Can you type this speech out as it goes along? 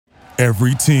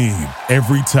Every team,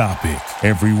 every topic,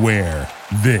 everywhere.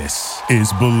 This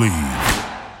is Believe.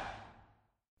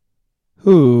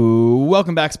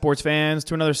 Welcome back, sports fans,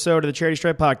 to another SODE of the Charity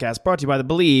Stripe Podcast, brought to you by the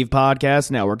Believe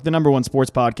Podcast Network, the number one sports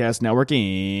podcast network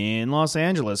in Los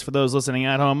Angeles. For those listening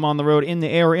at home, on the road, in the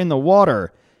air, or in the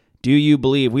water, do you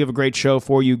believe? We have a great show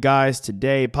for you guys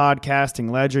today.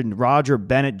 Podcasting legend Roger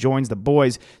Bennett joins the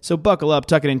boys, so buckle up,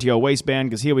 tuck it into your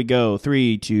waistband, because here we go.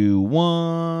 3, 2,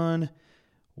 1.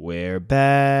 We're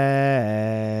back.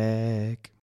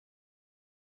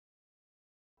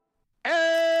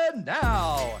 And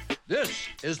now, this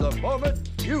is the moment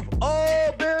you've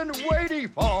all been waiting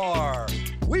for.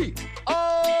 We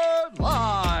are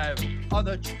live on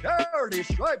the Charity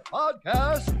Stripe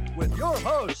Podcast with your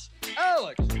hosts,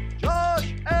 Alex,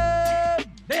 Josh, and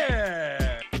Nick.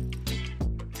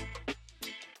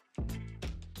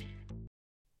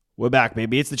 We're back,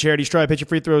 baby. It's the Charity Stripe. Hit your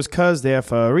free throws, cuz they're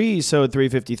free. SODE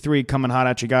 353 coming hot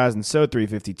at you guys in SODE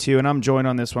 352. And I'm joined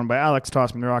on this one by Alex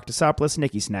Tossman, the Rock DeSopoulos,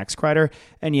 Nikki Snacks Kreider,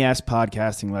 and yes,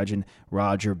 podcasting legend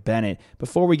Roger Bennett.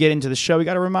 Before we get into the show, we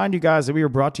got to remind you guys that we are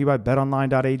brought to you by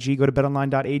betonline.ag. Go to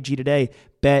betonline.ag today.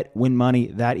 Bet, win money,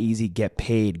 that easy, get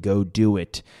paid. Go do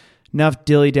it. Enough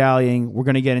dilly-dallying. We're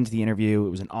going to get into the interview.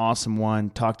 It was an awesome one.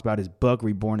 Talked about his book,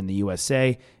 Reborn in the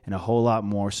U.S.A., and a whole lot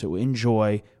more. So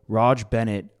enjoy Roger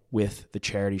Bennett with the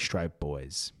Charity Stripe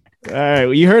boys. All right,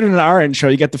 well, you heard it in our intro.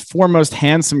 You got the four most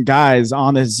handsome guys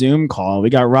on the Zoom call. We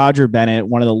got Roger Bennett,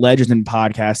 one of the legends in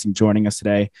podcasting, joining us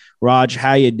today. Raj,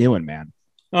 how you doing, man?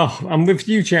 Oh, I'm with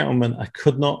you, gentlemen. I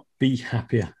could not be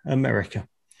happier. America.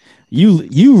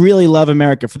 You really love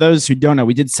America. For those who don't know,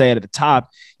 we did say it at the top.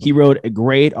 He wrote a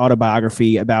great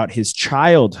autobiography about his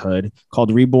childhood called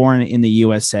Reborn in the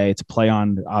U.S.A. It's a play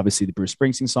on, obviously, the Bruce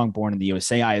Springsteen song, Born in the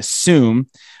U.S.A. I assume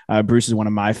Bruce is one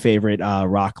of my favorite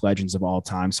rock legends of all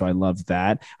time, so I love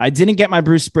that. I didn't get my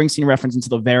Bruce Springsteen reference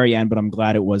until the very end, but I'm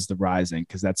glad it was The Rising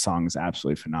because that song is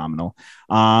absolutely phenomenal.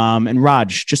 And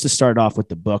Raj, just to start off with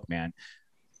the book, man,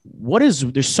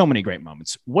 there's so many great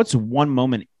moments. What's one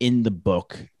moment in the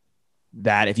book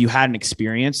that if you hadn't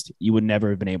experienced, you would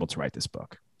never have been able to write this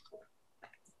book?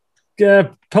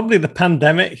 Probably the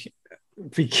pandemic,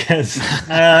 because,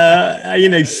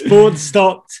 sports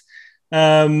stopped.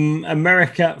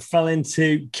 America fell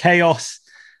into chaos.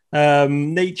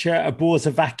 Nature abhors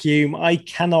a vacuum. I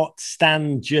cannot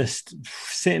stand just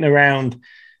sitting around.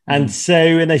 And so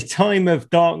in a time of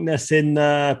darkness in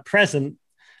the present,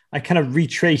 I kind of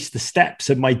retrace the steps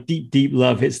of my deep, deep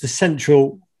love. It's the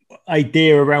central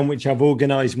idea around which I've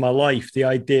organized my life, the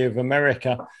idea of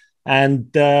America. And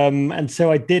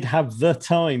so I did have the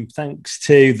time, thanks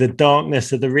to the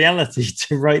darkness of the reality,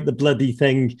 to write the bloody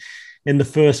thing in the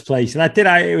first place. And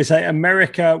it was like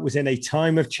America was in a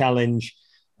time of challenge.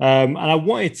 And I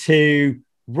wanted to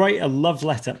write a love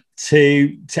letter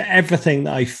to everything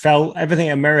that I felt,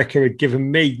 everything America had given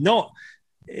me. Not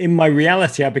in my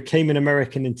reality. I became an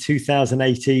American in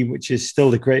 2018, which is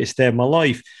still the greatest day of my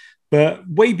life. But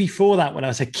way before that, when I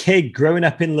was a kid growing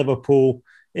up in Liverpool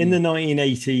in the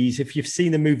 1980s, if you've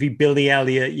seen the movie Billy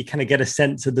Elliot, you kind of get a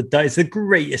sense of it's the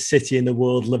greatest city in the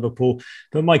world, Liverpool.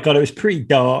 But my God, it was pretty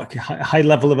dark, high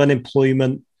level of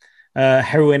unemployment,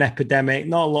 heroin epidemic,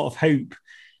 not a lot of hope.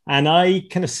 And I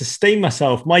kind of sustained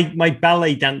myself. My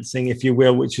ballet dancing, if you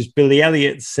will, which was Billy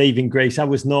Elliot's Saving Grace, I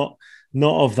was not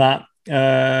of that.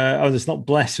 I was not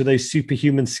blessed with those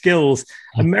superhuman skills.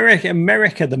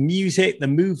 America, the music, the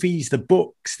movies, the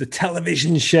books, the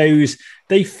television shows,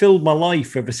 they filled my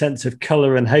life with a sense of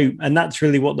color and hope. And that's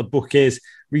really what the book is,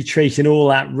 retracing all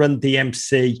that. Run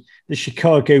DMC, the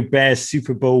Chicago Bears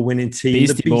Super Bowl winning team,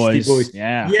 the Beastie Boys.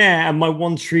 Yeah. And my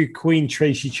one true queen,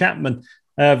 Tracy Chapman,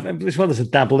 as well as a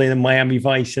dabbling in Miami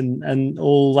Vice and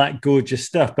all that gorgeous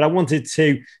stuff. But I wanted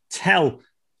to tell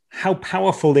how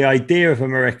powerful the idea of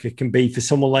America can be for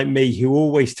someone like me, who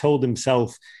always told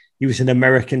himself he was an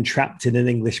American trapped in an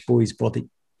English boy's body.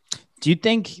 Do you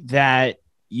think that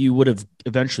you would have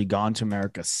eventually gone to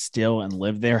America still and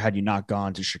lived there had you not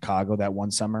gone to Chicago that one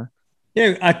summer?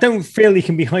 I don't feel you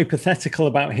can be hypothetical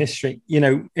about history.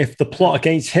 If the plot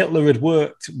against Hitler had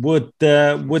worked, would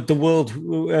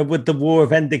the war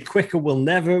have ended quicker?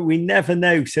 We never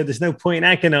know. So there's no point in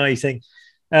agonizing.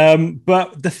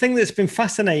 But the thing that's been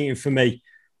fascinating for me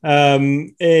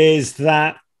is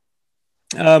that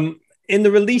in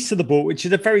the release of the book, which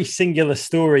is a very singular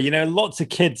story, lots of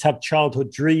kids have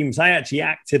childhood dreams. I actually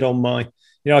acted on mine.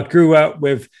 I grew up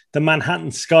with the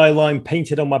Manhattan skyline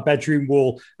painted on my bedroom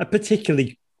wall, a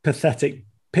particularly pathetic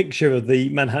picture of the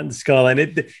Manhattan skyline.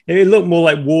 It looked more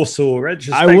like Warsaw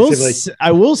retrospectively.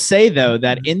 I will say though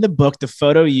that in the book, the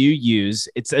photo you use,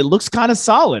 it looks kind of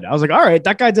solid. I was like, all right,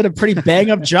 that guy did a pretty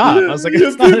bang up job. I was like,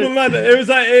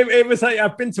 it was like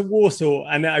I've been to Warsaw,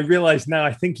 and I realized now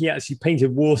I think he actually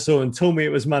painted Warsaw and told me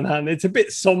it was Manhattan. It's a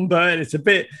bit somber, and it's a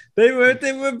bit they weren't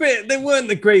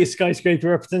the greatest skyscraper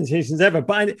representations ever.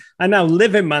 But I now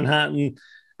live in Manhattan.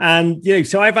 And,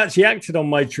 so I've actually acted on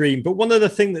my dream. But one of the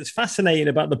things that's fascinating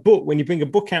about the book, when you bring a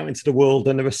book out into the world,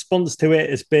 and the response to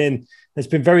it has been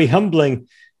very humbling.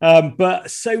 But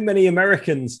so many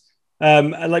Americans,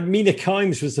 like Mina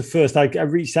Kimes was the first. I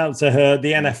reached out to her,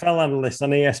 the NFL analyst on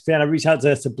ESPN. I reached out to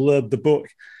her to blurb the book.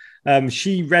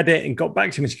 She read it and got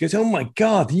back to me. She goes, "Oh my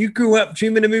God, you grew up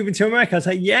dreaming of moving to America." I was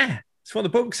like, "Yeah, that's what the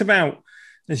book's about."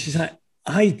 And she's like,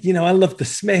 I love the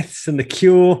Smiths and the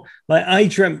Cure. Like, I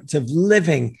dreamt of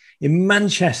living in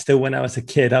Manchester when I was a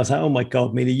kid. I was like, oh my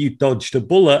God, Mina, you dodged a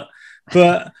bullet.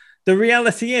 But the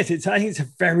reality is,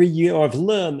 I've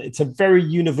learned it's a very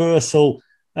universal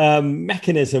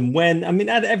mechanism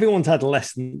everyone's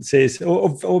adolescences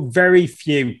or very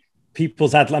few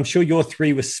people's I'm sure your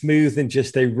 3 was smooth and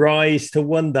just a rise to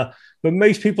wonder. But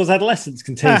most people's adolescence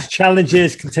contains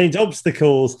challenges, contains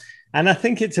obstacles. And I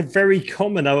think it's I've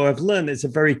learned it's a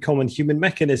very common human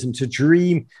mechanism to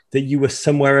dream that you were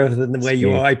somewhere other than where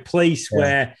you are, a place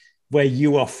where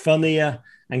you are funnier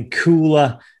and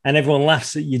cooler and everyone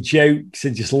laughs at your jokes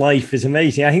and just life is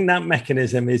amazing. I think that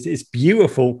mechanism is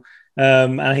beautiful.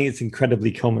 I think it's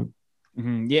incredibly common.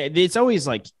 Mm-hmm. Yeah, it's always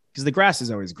like, because the grass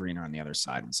is always greener on the other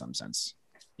side in some sense.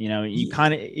 You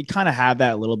kind of have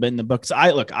that a little bit in the book. So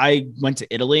I went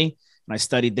to Italy. And I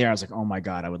studied there. I was like, oh my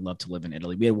God, I would love to live in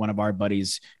Italy. We had one of our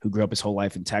buddies who grew up his whole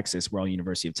life in Texas. We're all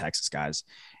University of Texas guys.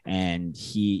 And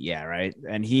he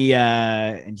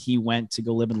went to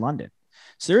go live in London.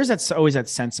 So there is always that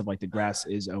sense of like the grass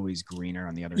is always greener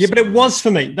on the other side. Yeah, but it was for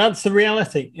me. That's the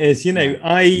reality is,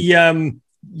 young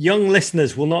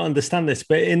listeners will not understand this,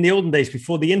 but in the olden days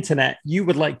before the internet, you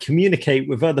would like communicate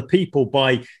with other people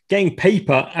by getting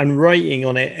paper and writing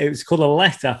on it. It was called a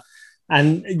letter.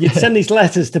 And you'd send these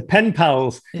letters to pen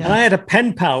pals. Yeah. And I had a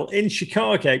pen pal in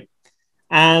Chicago.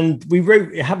 And we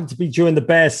wrote, it happened to be during the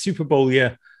Bears Super Bowl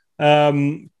year,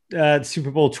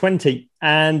 Super Bowl 20.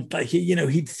 And,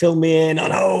 he'd fill me in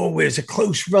on, it was a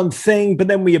close run thing. But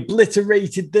then we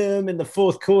obliterated them in the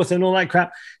fourth quarter and all that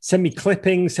crap. Send me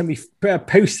clippings, send me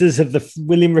posters of the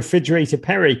William Refrigerator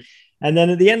Perry. And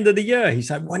then at the end of the year, he's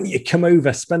like, why don't you come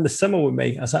over, spend the summer with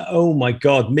me? I was like, oh my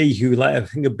God, me who I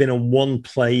think had been on one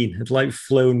plane, had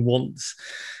flown once,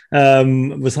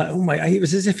 was like, it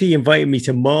was as if he invited me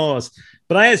to Mars.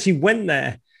 But I actually went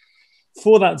there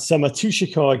for that summer to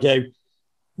Chicago.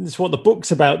 That's what the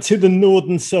book's about, to the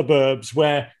northern suburbs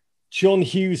where John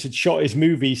Hughes had shot his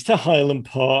movies, to Highland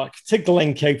Park, to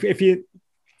Glencoe.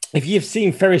 If you've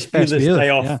seen Ferris Bueller's Day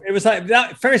Off, It was like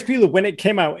that. Ferris Bueller, when it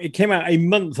came out a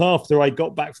month after I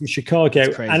got back from Chicago.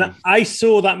 And I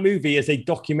saw that movie as a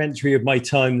documentary of my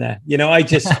time there. I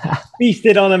just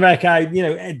feasted on America.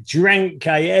 I drank,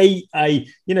 I ate,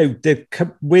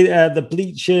 the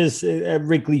bleachers at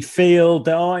Wrigley Field,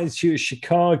 the Art Institute of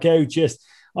Chicago, just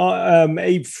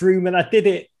Abe Fruman. I did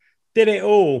it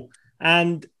all.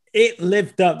 And it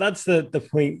lived up. That's the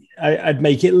point I'd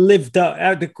make. It lived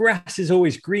up. The grass is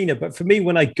always greener. But for me,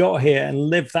 when I got here and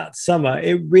lived that summer,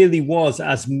 it really was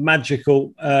as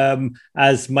magical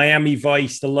as Miami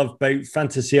Vice, The Love Boat,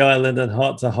 Fantasy Island, and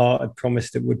Heart to Heart had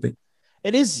promised it would be.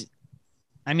 It is.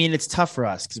 I mean, it's tough for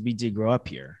us because we did grow up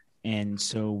here. And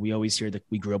so we always hear that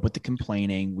we grew up with the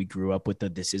complaining. We grew up with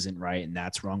this isn't right and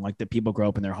that's wrong. Like the people grow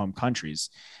up in their home countries.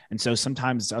 And so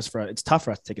sometimes it's tough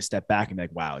for us to take a step back and be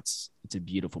like, wow, it's a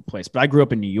beautiful place. But I grew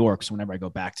up in New York. So whenever I go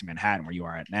back to Manhattan, where you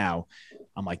are at now,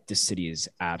 I'm like, this city is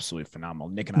absolutely phenomenal.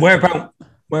 Nick and I. Where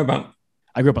about?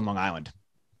 I grew up on Long Island.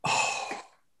 Oh,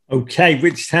 okay.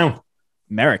 Which town?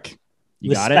 Merrick. You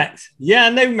Respect. got it? Yeah,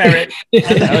 I know Merrick.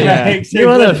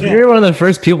 You're one of the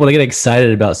first people to get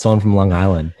excited about someone from Long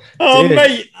Island. Oh, dude.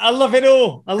 Mate, I love it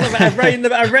all. I love it. I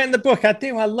read in the book. I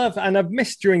do. I love, and I've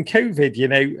missed during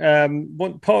COVID.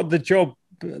 One part of the job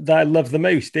that I love the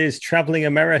most is traveling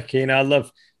America. I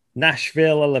love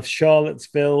Nashville. I love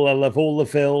Charlottesville. I love all the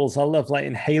Villes. I love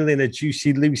inhaling a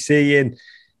Juicy Lucy in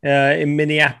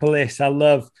Minneapolis. I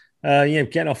love.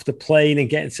 Getting off the plane and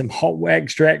getting some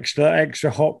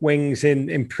extra hot wings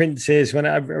in Prince's when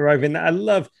I arrive in. I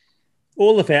love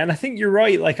all of it. And I think you're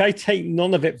right. I take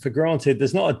none of it for granted.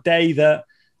 There's not a day that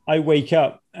I wake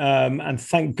up and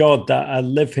thank God that I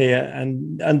live here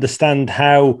and understand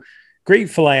how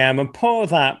grateful I am. And part of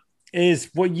that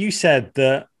is what you said,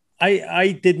 that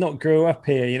I did not grow up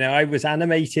here. You know, I was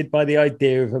animated by the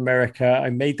idea of America. I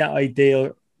made that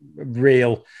idea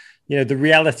real. You know, the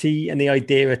reality and the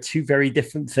idea are two very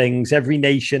different things. Every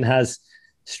nation has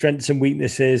strengths and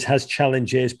weaknesses, has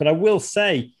challenges. But I will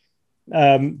say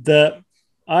that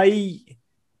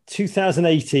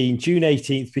 2018, June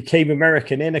 18th, became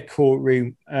American in a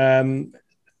courtroom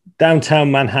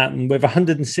downtown Manhattan with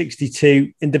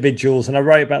 162 individuals. And I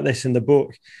write about this in the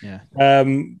book,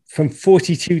 from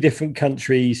 42 different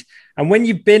countries. And when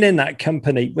you've been in that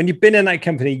company,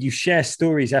 you share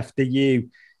stories after you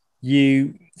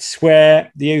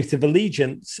swear the oath of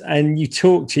allegiance, and you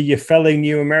talk to your fellow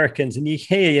new Americans, and you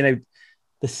hear, you know,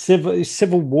 the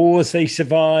civil wars they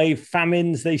survived,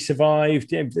 famines they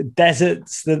survived, you know, the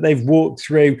deserts that they've walked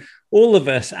through, all of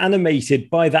us animated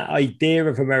by that idea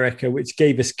of America, which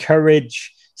gave us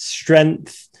courage,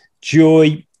 strength,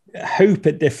 joy, hope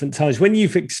at different times. When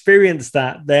you've experienced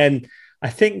that, then I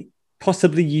think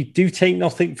possibly you do take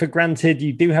nothing for granted.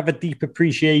 You do have a deep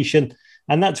appreciation.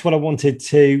 And that's what I wanted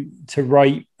to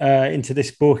write into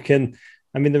this book. And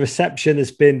I mean, the reception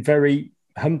has been very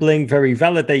humbling, very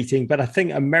validating, but I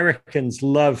think Americans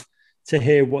love to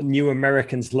hear what new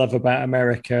Americans love about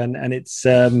America. And it's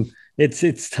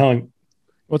time.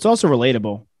 Well, it's also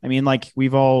relatable. I mean, like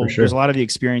there's a lot of the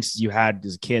experiences you had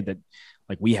as a kid that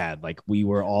we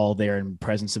were all there in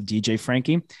presence of DJ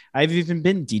Frankie. I've even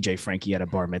been DJ Frankie at a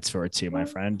bar mitzvah or two, my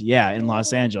friend. Yeah. In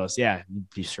Los Angeles. Yeah. You'd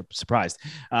be surprised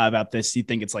about this. You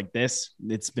think it's like this.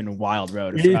 It's been a wild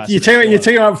road. You're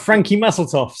talking about Frankie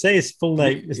Musseltoff. Say his full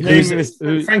name. His name was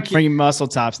Frankie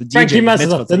Musseltops. The DJ Frankie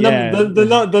Musseltoff,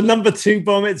 the number 2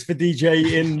 bar mitzvah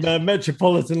DJ in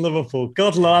metropolitan Liverpool.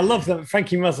 God, I love that.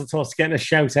 Frankie Musseltoff's getting a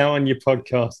shout out on your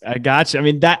podcast. I got you. I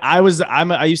mean,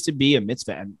 I used to be a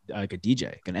mitzvah and like a DJ.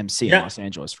 An MC in Los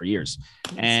Angeles for years,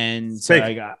 and so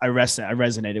I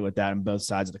resonated with that on both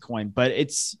sides of the coin. But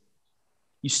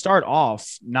you start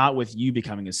off not with you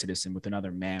becoming a citizen, with another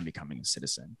man becoming a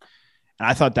citizen, and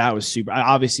I thought that was super.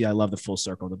 Obviously, I love the full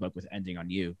circle of the book with ending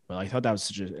on you, but I thought that was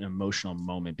such an emotional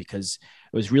moment because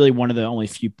it was really one of the only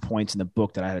few points in the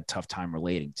book that I had a tough time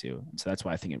relating to, and so that's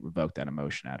why I think it revoked that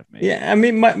emotion out of me. Yeah, I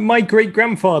mean, my great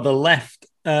grandfather left.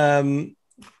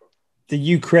 The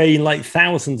Ukraine, like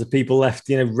thousands of people left,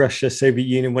 you know, Russia, Soviet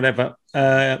Union, whatever,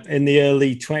 in the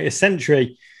early 20th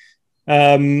century,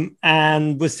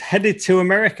 and was headed to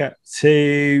America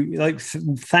to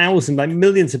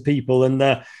millions of people. And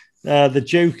the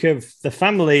joke of the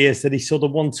family is that he saw the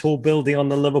one tall building on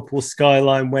the Liverpool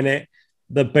skyline when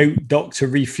the boat docked to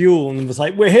refuel and was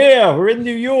like, "We're here, we're in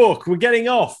New York, we're getting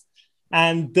off."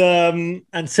 And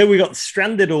so we got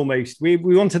stranded almost. We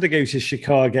wanted to go to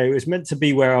Chicago. It was meant to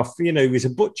be where he was a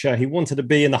butcher. He wanted to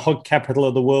be in the hog capital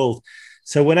of the world.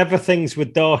 So whenever things were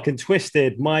dark and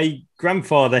twisted, my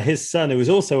grandfather, his son, who was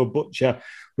also a butcher,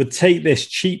 would take this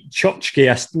cheap tchotchke.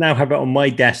 I now have it on my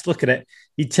desk. Look at it.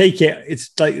 He'd take it.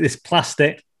 It's like this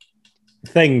plastic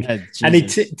thing. And he'd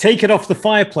take it off the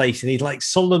fireplace and he'd like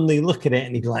solemnly look at it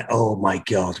and he'd be like, "Oh my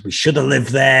God, we should have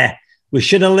lived there. We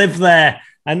should have lived there."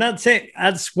 And that's it.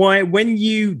 That's why when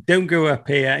you don't grow up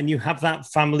here and you have that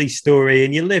family story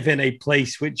and you live in a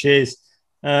place which is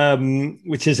a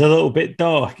little bit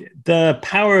dark, the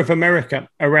power of America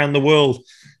around the world.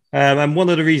 And one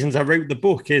of the reasons I wrote the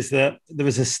book is that there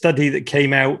was a study that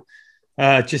came out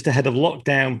just ahead of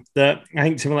lockdown that I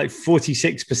think something like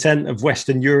 46% of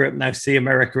Western Europe now see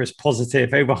America as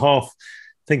positive. Over half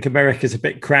think America's a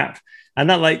bit crap. And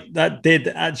that did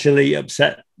actually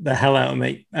upset the hell out of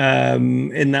me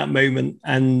in that moment.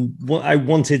 And what I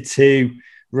wanted to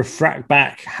refract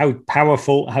back how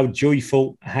powerful, how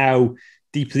joyful, how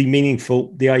deeply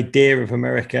meaningful the idea of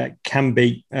America can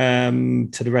be to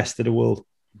the rest of the world.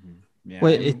 Yeah.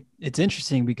 Well, it's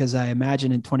interesting because I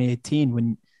imagine in 2018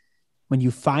 when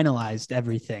you finalized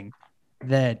everything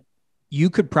that you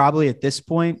could probably at this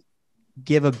point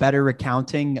give a better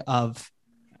recounting of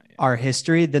our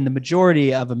history than the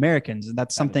majority of Americans. And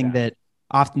that's something that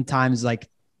oftentimes like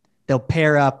they'll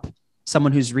pair up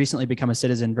someone who's recently become a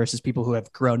citizen versus people who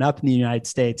have grown up in the United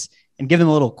States and give them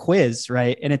a little quiz.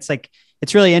 Right. And it's like,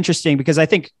 it's really interesting because I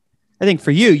think for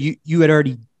you had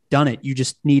already done it. You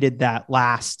just needed that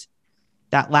last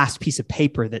piece of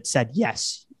paper that said,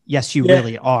 yes, you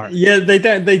really are. Yeah. They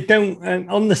don't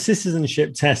on the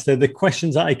citizenship test, the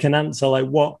questions that I can answer, like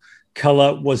what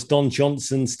color was Don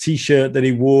Johnson's t-shirt that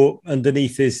he wore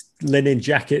underneath his linen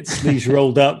jacket, sleeves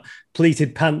rolled up,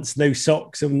 pleated pants, no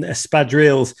socks, and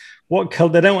espadrilles. What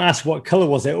color? They don't ask what color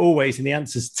was it always, and the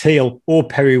answer's teal or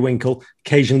periwinkle,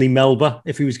 occasionally Melba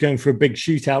if he was going for a big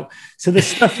shootout. So the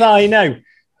stuff that I know.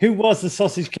 who was the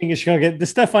sausage king of Chicago? The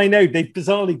stuff I know, they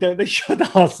bizarrely don't. They should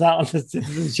ask that on the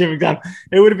citizenship exam.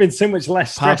 It would have been so much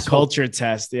less stressful. Pop culture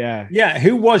test, yeah. Yeah,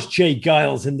 who was Jay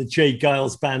Giles in the Jay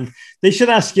Giles band? They should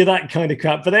ask you that kind of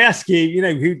crap. But they ask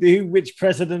you, which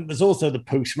president was also the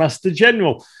postmaster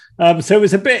general. So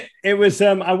it was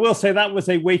I will say that was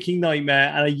a waking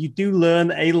nightmare. And you do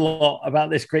learn a lot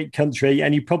about this great country.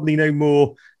 And you probably know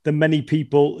more than many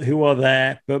people who are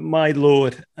there. But my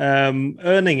Lord,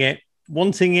 earning it,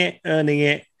 wanting it, earning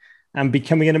it, and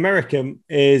becoming an American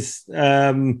is,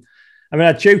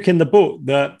 I joke in the book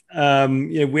that,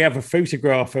 we have a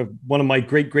photograph of one of my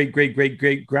great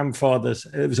grandfathers.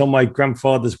 It was on my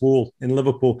grandfather's wall in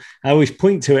Liverpool. I always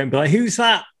point to it and be like, who's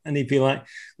that? And he'd be like,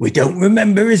 we don't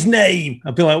remember his name.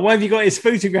 I'd be like, why have you got his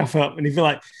photograph up? And he'd be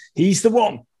like, he's the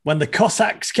one. When the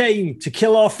Cossacks came to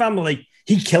kill our family,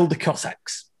 he killed the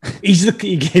Cossacks. He's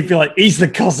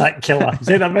the Cossack killer. Is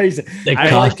that amazing? The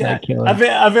Cossack killer.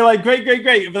 I'd be like, great. I'd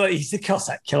be like, he's the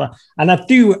Cossack killer. And I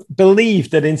do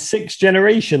believe that in 6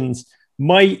 generations,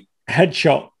 my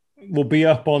headshot will be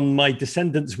up on my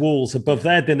descendants' walls above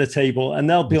their dinner table. And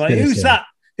they'll be like, who's that?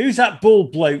 Who's that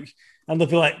bald bloke? And they'll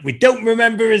be like, we don't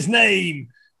remember his name,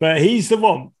 but he's the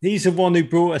one. He's the one who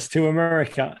brought us to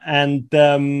America. And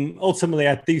ultimately,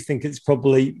 I do think it's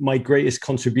probably my greatest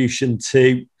contribution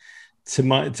to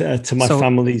my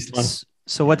family's life.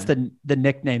 So what's the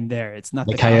nickname there? It's not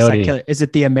the Coyote Killer. Is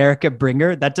it the America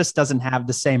Bringer? That just doesn't have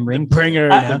the same ring.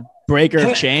 Bringer, breaker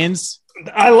of chains.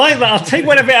 I like that. I'll take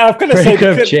whatever. I'm going to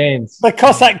say chains. The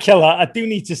Cossack killer, I do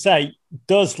need to say,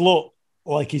 does look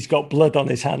like he's got blood on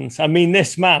his hands. I mean,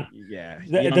 this man. Yeah.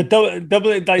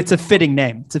 It's a fitting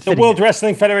name. The World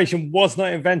Wrestling Federation was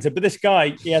not invented, but this guy,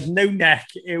 he had no neck.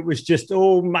 It was just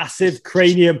all massive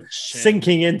cranium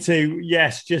sinking into,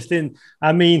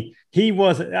 he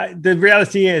was, the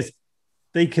reality is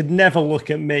they could never look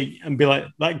at me and be like,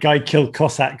 that guy killed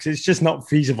Cossacks. It's just not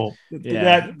feasible.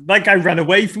 Yeah. That guy ran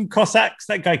away from Cossacks.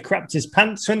 That guy crapped his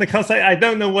pants when the Cossacks. I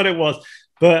don't know what it was.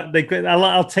 But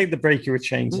I'll take the breaker of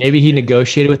chains. Maybe he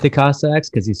negotiated with the Cossacks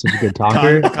because he's such a good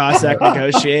talker. Cossack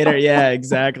negotiator. Yeah,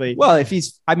 exactly. Well, I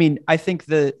think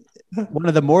one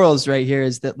of the morals right here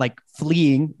is that like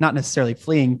fleeing, not necessarily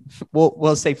fleeing,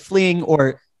 we'll say fleeing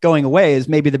or going away is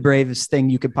maybe the bravest thing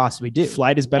you could possibly do.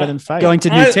 Flight is better than fight. Going to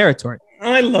new territory.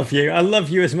 I love you. I love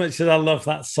you as much as I love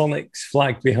that Sonics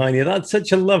flag behind you. That's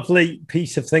such a lovely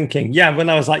piece of thinking. Yeah, when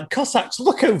I was like, Cossacks,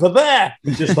 look over there.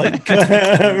 Just like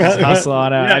hustle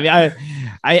on out. Yeah.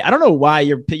 I don't know why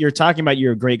you're talking about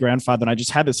your great grandfather, and I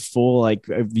just had this full like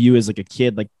view as like a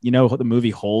kid, like the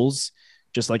movie Holes.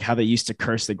 Just like how they used to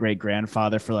curse the great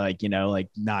grandfather for like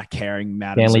not carrying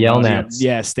Madame Stanley Yelnats.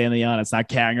 Yeah, Stanley Yelnats not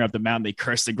carrying her up the mountain. They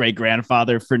cursed the great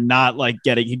grandfather for not like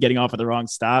getting off at the wrong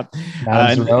stop.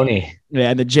 And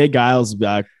the Jay Giles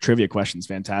trivia question is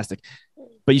fantastic.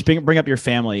 But you bring up your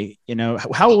family.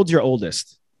 How old's your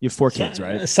oldest? You have 4 kids,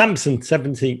 right? Samson,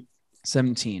 17.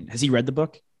 17. Has he read the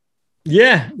book?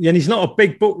 Yeah, and he's not a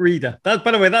big book reader. By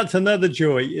the way, that's another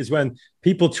joy is when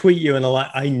people tweet you and are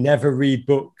like, I never read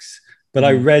books. But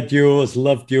I read yours,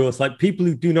 loved yours. Like people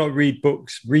who do not read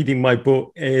books, reading my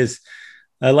book is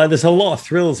there's a lot of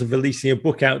thrills of releasing a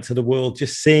book out to the world,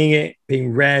 just seeing it,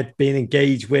 being read, being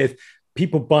engaged with.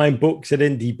 People buying books at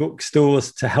indie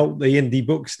bookstores to help the indie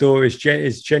bookstore is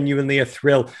genuinely a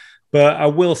thrill. But I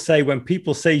will say when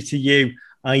people say to you,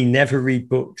 I never read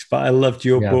books, but I loved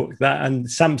your book. And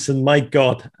Samson, my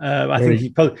God, I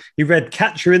think he read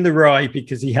Catcher in the Rye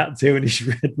because he had to, and he's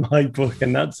read my book,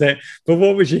 and that's it. But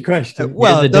what was your question?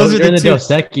 Well, those are the Dos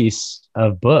Equis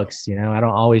of books. I don't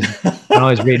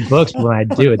always read books, but when I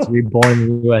do, it's Reborn in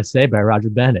the U.S.A. by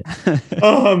Roger Bennett.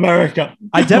 Oh, America!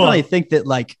 I definitely think that,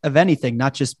 like, of anything,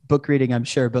 not just book reading, I'm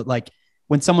sure, but like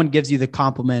when someone gives you the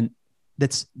compliment,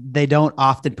 they don't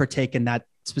often partake in that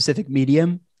specific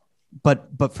medium.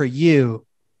 But for you,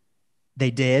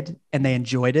 they did, and they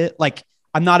enjoyed it. Like,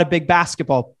 I'm not a big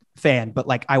basketball fan, but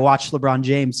like I watched LeBron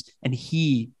James, and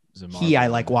he I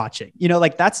like watching.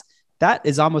 That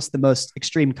is almost the most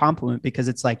extreme compliment because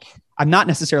it's like I'm not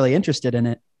necessarily interested in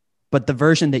it, but the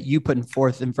version that you put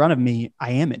forth in front of me,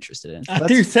 I am interested in. I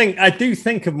do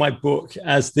think of my book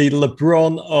as the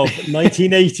LeBron of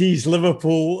 1980s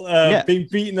Liverpool being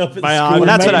beaten up at school. Well,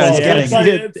 that's what I was getting.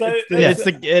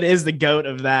 It is the GOAT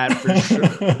of that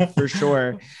for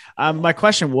sure. My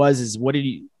question was what do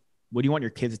you want your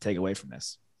kids to take away from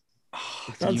this?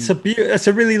 That's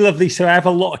a really lovely. So I have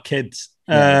a lot of kids.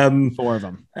 4 of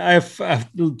them. I have a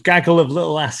gaggle of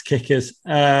little ass kickers.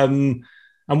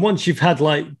 And once you've had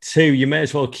like two, you may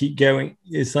as well keep going.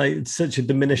 It's like it's such a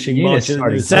diminishing You need a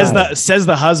margin. starting Says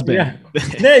the husband.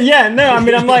 No. I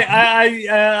mean, I'm like,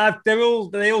 they all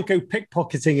go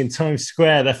pickpocketing in Times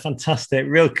Square. They're fantastic,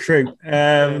 real crew.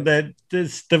 That's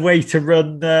the way to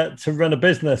run a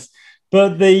business.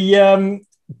 But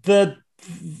the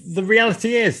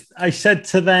reality is, I said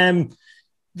to them,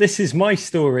 this is my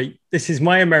story. This is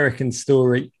my American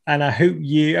story. And I hope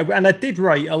and I did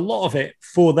write a lot of it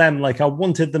for them. Like I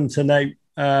wanted them to know,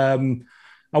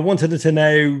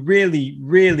 really,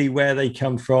 really where they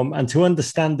come from and to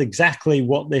understand exactly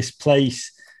what this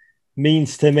place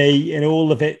means to me in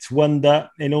all of its wonder,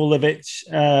 in all of its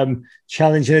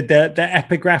challenge. The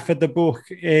epigraph of the book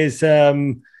is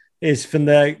from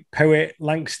the poet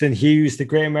Langston Hughes, the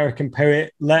great American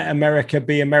poet. Let America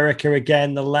be America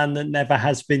again, the land that never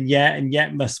has been yet and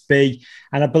yet must be.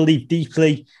 And I believe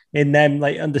deeply in them,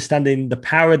 like understanding the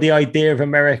power of the idea of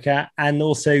America and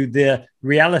also the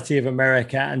reality of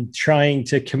America and trying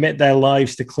to commit their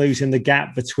lives to closing the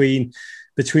gap between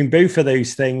both of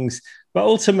those things. But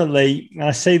ultimately, and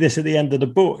I say this at the end of the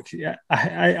book,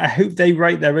 I hope they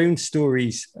write their own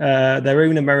stories, their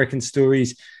own American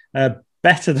stories,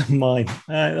 better than mine.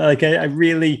 I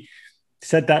really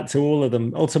said that to all of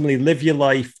them. Ultimately, live your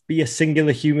life, be a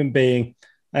singular human being,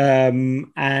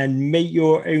 and make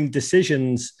your own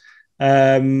decisions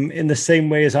in the same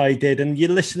way as I did. And your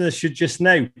listeners should just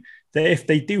know that if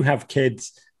they do have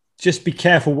kids, just be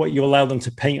careful what you allow them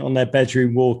to paint on their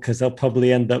bedroom wall, because they'll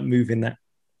probably end up moving that.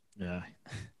 Yeah.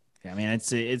 I mean, it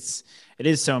is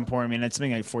so important. I mean, it's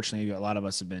something like, fortunately, a lot of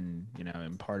us have been,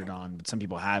 imparted on, but some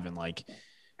people haven't, like,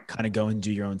 kind of go and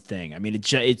do your own thing. I mean,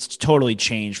 it's totally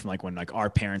changed from like when like our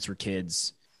parents were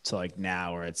kids to like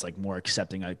now, where it's like more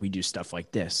accepting. Like we do stuff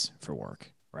like this for work,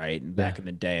 right? And back in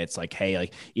the day, it's like, hey,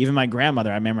 like even my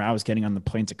grandmother. I remember I was getting on the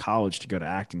plane to college to go to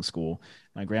acting school.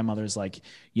 My grandmother's like,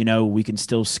 we can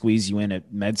still squeeze you in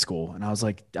at med school, and I was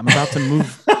like, I'm about to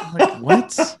move. I'm like,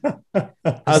 what?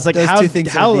 I was like, those two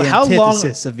things how are the long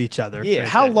antithesis of each other? Yeah, right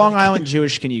how there. Long Island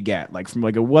Jewish can you get? Like from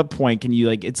like at what point can you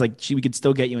like? It's like we could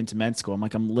still get you into med school. I'm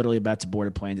like, I'm literally about to board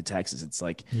a plane to Texas. It's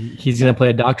like He's gonna play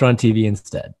a doctor on TV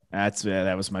instead.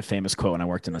 that was my famous quote when I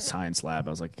worked in a science lab.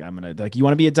 I was like, I'm gonna like, you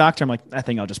want to be a doctor? I'm like, I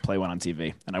think I'll just play one on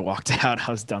TV. And I walked out.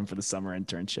 I was done for the summer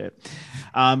internship.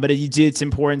 But it's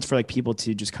important for like people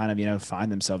to just kind of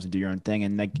find themselves and do your own thing.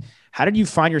 And like, how do you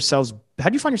find yourself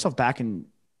back in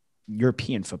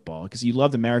European football? Because you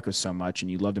loved America so much and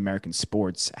you loved American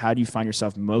sports. How do you find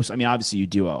yourself obviously you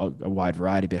do a wide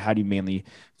variety, but how do you mainly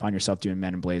find yourself doing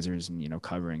Men in Blazers and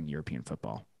covering European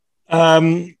football?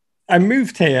 I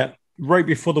moved here right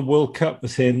before the World Cup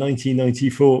was here in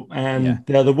 1994, and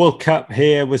the World Cup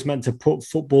here was meant to put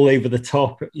football over the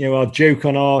top. Our joke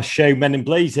on our show Men in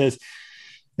Blazers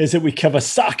is that we cover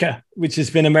soccer, which has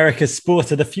been America's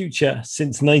sport of the future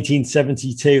since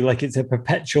 1972. Like it's a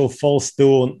perpetual false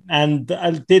dawn. And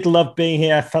I did love being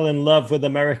here. I fell in love with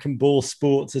American ball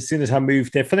sports as soon as I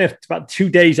moved here. Funny, about 2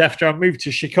 days after I moved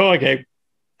to Chicago,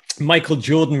 Michael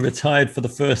Jordan retired for the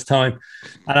first time.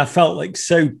 And I felt like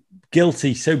so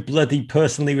guilty, so bloody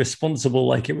personally responsible,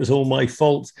 like it was all my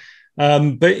fault.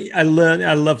 But I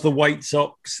love the White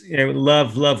Sox,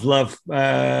 love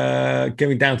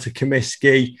going down to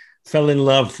Comiskey, fell in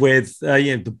love with,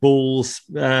 the Bulls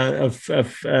of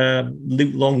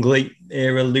Luke Longley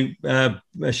era,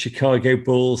 Chicago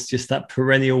Bulls, just that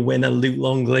perennial winner, Luke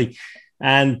Longley.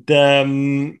 And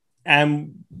then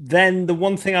the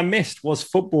one thing I missed was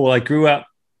football. I grew up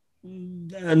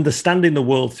understanding the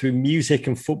world through music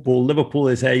and football. Liverpool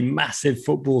is a massive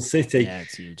football city. Yeah,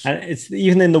 it's huge. And it's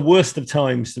even in the worst of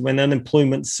times when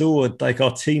unemployment soared, like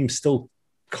our team still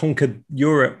conquered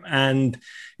Europe. And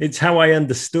it's how I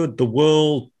understood the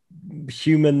world,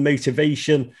 human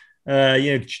motivation,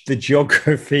 the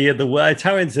geography of the world. It's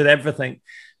how I understood everything.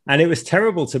 And it was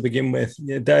terrible to begin with.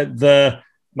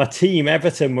 My team,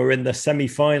 Everton, were in the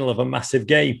semi-final of a massive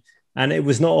game. And it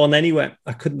was not on anywhere.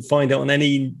 I couldn't find it on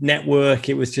any network.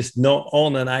 It was just not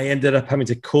on. And I ended up having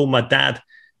to call my dad,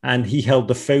 and he held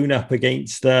the phone up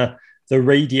against the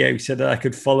radio so that I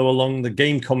could follow along the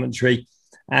game commentary.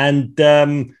 And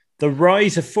the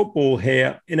rise of football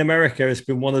here in America has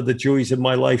been one of the joys of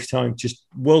my lifetime. Just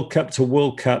World Cup to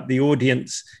World Cup, the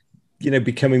audience,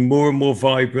 becoming more and more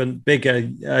vibrant, bigger,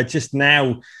 just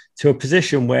now to a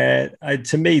position where,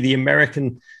 to me, the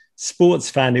American sports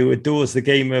fan who adores the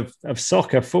game of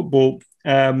soccer, football,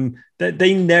 that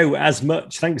they know as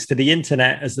much thanks to the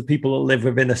internet as the people that live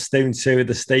within a stone's throw of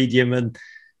the stadium.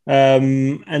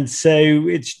 And so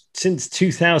it's since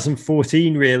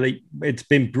 2014, really, it's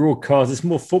been broadcast. There's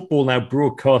more football now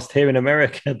broadcast here in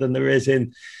America than there is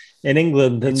in in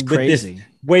England. And It's with crazy. this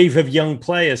wave of young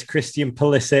players, Christian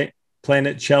Pulisic playing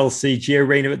at Chelsea, Gio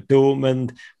Reyna at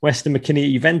Dortmund, Weston McKennie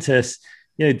at Juventus.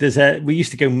 We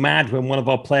used to go mad when one of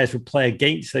our players would play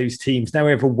against those teams. Now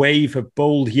we have a wave of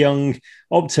bold, young,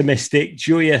 optimistic,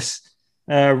 joyous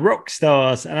rock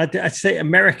stars. And I'd say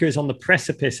America is on the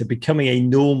precipice of becoming a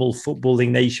normal footballing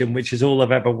nation, which is all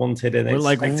I've ever wanted. And it's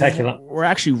spectacular. We're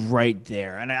actually right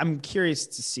there. And I'm curious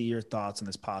to see your thoughts on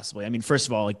this possibly. I mean, first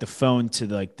of all, like the phone to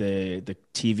the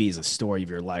TV is a story of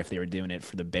your life. They were doing it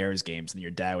for the Bears games, and your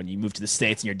dad, when you moved to the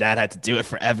States, and your dad had to do it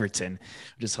for Everton,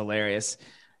 which is hilarious.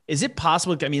 Is it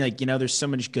possible? I mean, there's so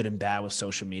much good and bad with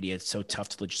social media. It's so tough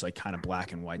to just kind of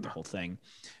black and white the whole thing.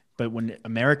 But when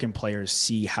American players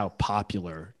see how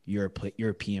popular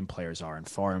European players are and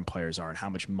foreign players are and how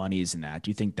much money is in that,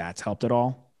 do you think that's helped at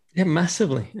all? Yeah,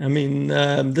 massively. I mean,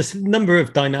 there's a number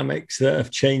of dynamics that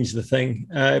have changed the thing.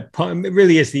 It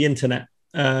really is the internet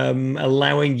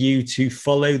allowing you to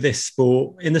follow this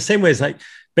sport in the same way as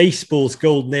baseball's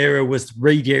golden era was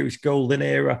radio's golden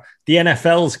era. The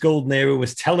NFL's golden era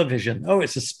was television. Oh,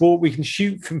 it's a sport we can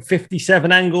shoot from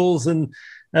 57 angles, and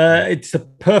it's the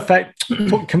perfect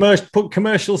put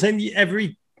commercials in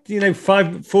every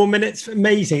 4 minutes.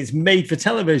 Amazing. It's made for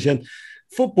television.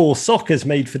 Football, soccer's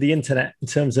made for the internet in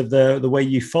terms of the way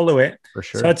you follow it. For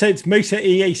sure. So I'd say it's most of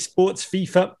EA Sports.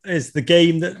 FIFA is the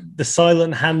game that the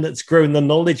silent hand that's grown the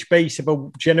knowledge base of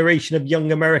a generation of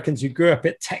young Americans who grew up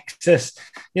at Texas,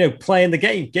 playing the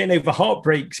game, getting over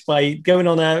heartbreaks by going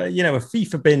on a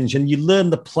FIFA binge, and you learn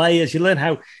the players, you learn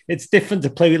how it's different to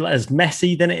play as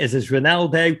Messi than it is as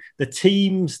Ronaldo, the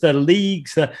teams, the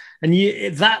leagues,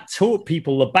 that taught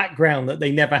people the background that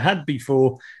they never had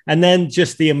before. And then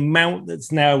just the amount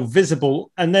that's now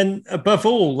visible. And then above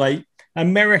all,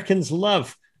 Americans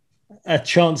love a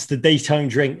chance to daytime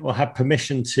drink or have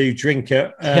permission to drink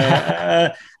it.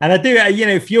 And I do,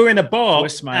 if you're in a bar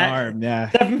Twist my arm,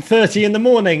 7:30 in the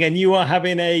morning and you are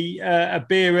having a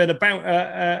beer and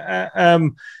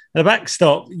a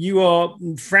backstop, you are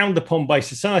frowned upon by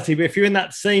society. But if you're in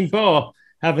that same bar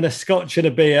having a scotch and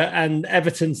a beer, and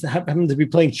Everton's happen to be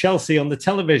playing Chelsea on the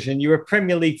television, you're a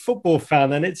Premier League football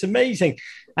fan, and it's amazing.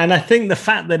 And I think the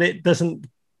fact that it doesn't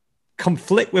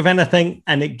conflict with anything,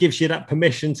 and it gives you that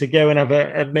permission to go and have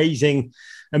an amazing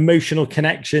emotional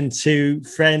connection to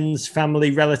friends, family,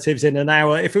 relatives in an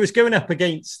hour. If it was going up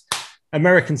against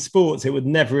American sports, it would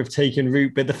never have taken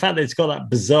root. But the fact that it's got that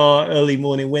bizarre early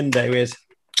morning window is...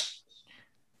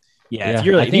 Yeah,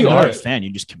 if you are a fan,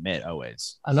 you just commit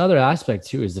always. Another aspect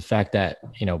too is the fact that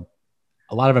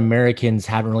a lot of Americans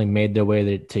haven't really made their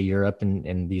way to Europe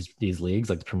in these leagues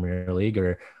like the Premier League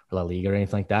or La Liga or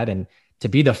anything like that. And to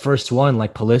be the first one,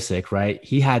 like Pulisic, right?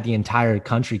 He had the entire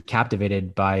country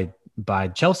captivated by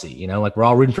Chelsea. We're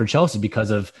all rooting for Chelsea because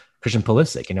of Christian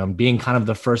Pulisic. Being kind of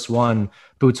the first one,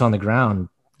 boots on the ground,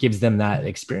 gives them that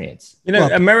experience.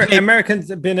 Americans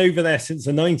have been over there since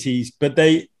the 90s, but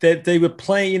they were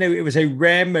playing, it was a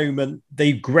rare moment.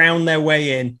 They ground their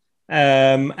way in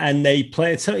and they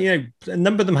played. So, a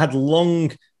number of them had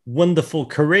long, wonderful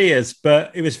careers,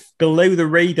 but it was below the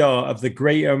radar of the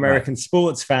greater American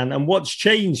sports fan. And what's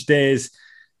changed is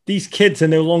these kids are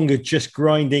no longer just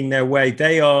grinding their way.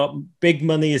 Big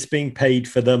money is being paid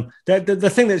for them. The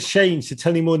thing that's changed, to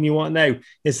tell you more than you want to know,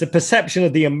 is the perception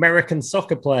of the American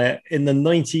soccer player in the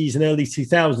 90s and early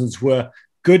 2000s were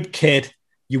good kid.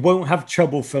 You won't have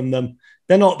trouble from them.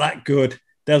 They're not that good.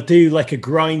 They'll do like a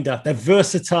grinder. They're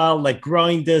versatile. They're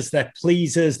grinders. They're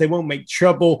pleasers. They won't make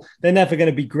trouble. They're never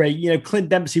going to be great. Clint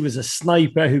Dempsey was a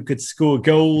sniper who could score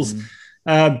goals.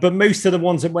 But most of the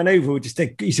ones that went over were just,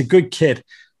 he's a good kid.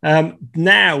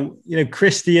 Now,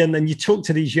 Christian, and you talk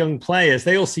to these young players,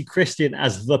 they all see Christian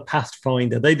as the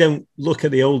pathfinder. They don't look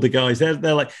at the older guys. They're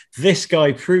like, this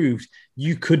guy proved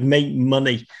you could make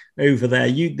money over there.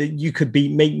 You could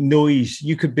make noise.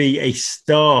 You could be a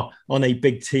star on a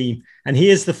big team. And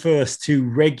he is the first to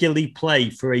regularly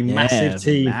play for a massive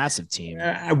team.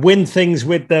 Win things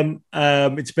with them.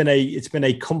 It's been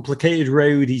a complicated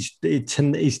road. He's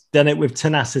done it with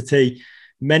tenacity.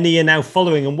 Many are now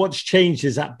following, and what's changed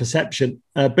is that perception,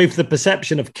 both the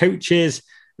perception of coaches,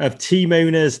 of team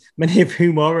owners, many of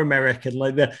whom are American.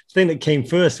 Like the thing that came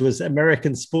first was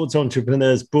American sports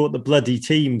entrepreneurs bought the bloody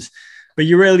teams. But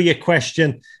your earlier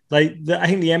question, I think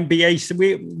the NBA, so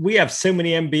we have so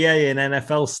many NBA and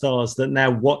NFL stars that now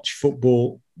watch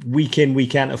football week in,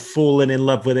 week out, have fallen in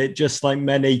love with it, just like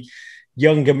many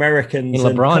young Americans.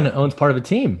 And LeBron owns part of a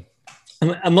team.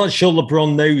 I'm not sure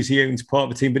LeBron knows he owns part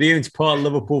of a team, but he owns part of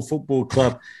Liverpool Football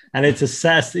Club, and it's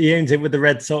assessed. He owns it with the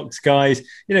Red Sox guys.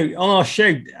 You know, on our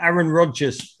show, Aaron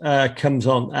Rodgers comes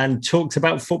on and talks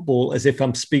about football as if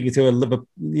I'm speaking to a Liverpool,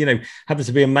 happens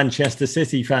to be a Manchester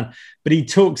City fan, but he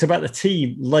talks about the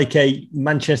team like a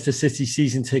Manchester City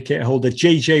season ticket holder.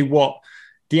 JJ Watt,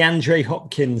 DeAndre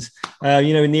Hopkins,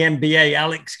 in the NBA,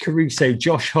 Alex Caruso,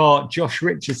 Josh Hart, Josh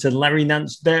Richardson, Larry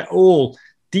Nance, they're all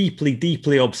deeply,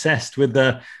 deeply obsessed with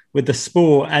the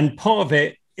sport. And part of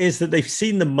it is that they've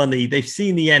seen the money, they've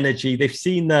seen the energy, they've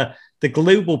seen the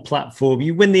global platform.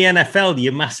 You win the NFL,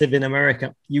 you're massive in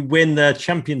America. You win the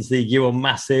Champions League, you are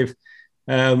massive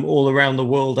all around the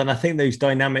world. And I think those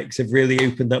dynamics have really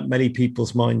opened up many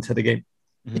people's mind to the game.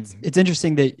 It's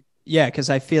interesting that, because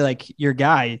I feel like your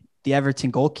guy, the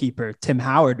Everton goalkeeper, Tim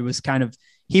Howard,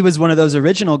 he was one of those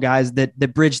original guys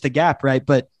that bridged the gap, right?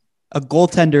 But a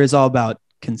goaltender is all about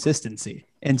consistency.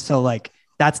 And so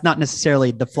that's not necessarily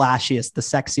the flashiest, the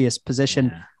sexiest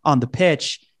position on the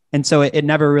pitch. And so it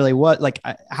never really was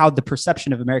how the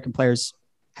perception of American players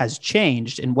has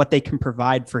changed and what they can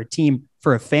provide for a team,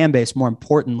 for a fan base, more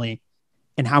importantly,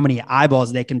 and how many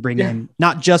eyeballs they can bring in,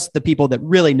 not just the people that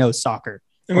really know soccer.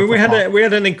 I mean, we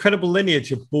had an incredible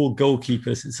lineage of ball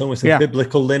goalkeepers. It's almost a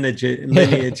biblical lineage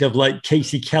of like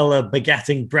Casey Keller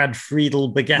begatting Brad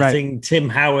Friedel, begatting Tim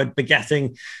Howard,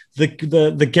 begatting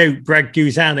the goat Brad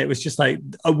Guzan. It was just like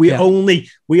we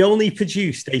only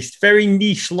produced a very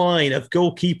niche line of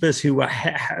goalkeepers who were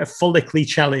follically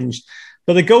challenged.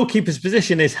 But the goalkeeper's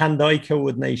position is hand-eye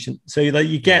coordination. So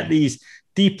you get these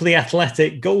deeply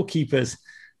athletic goalkeepers.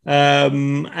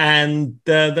 And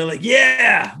they're like,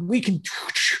 we can.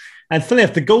 And funny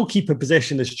enough, the goalkeeper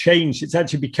position has changed. It's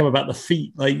actually become about the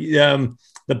feet. The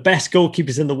best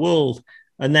goalkeepers in the world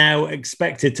are now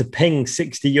expected to ping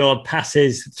 60-yard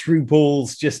passes through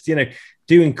balls, just,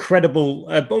 do incredible,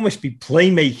 almost be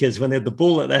playmakers when they have the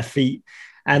ball at their feet.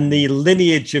 And the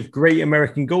lineage of great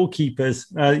American goalkeepers,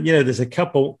 there's a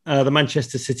couple. The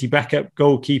Manchester City backup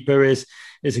goalkeeper is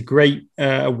a great,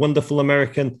 wonderful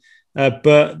American.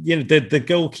 But the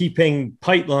goalkeeping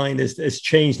pipeline has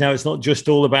changed now. It's not just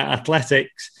all about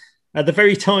athletics. At the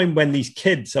very time when these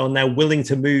kids are now willing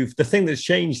to move, the thing that's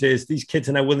changed is these kids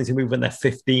are now willing to move when they're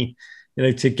 15.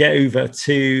 To get over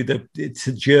to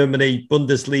Germany,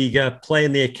 Bundesliga, play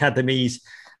in the academies,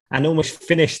 and almost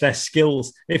finish their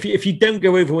skills. If you don't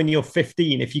go over when you're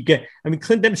 15,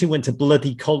 Clint Dempsey went to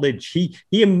bloody college. He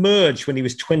emerged when he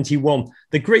was 21.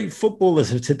 The great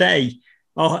footballers of today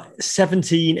are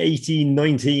 17, 18,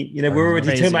 19. We're already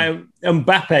talking about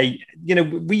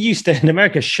Mbappe. We used to, in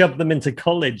America, shove them into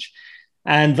college.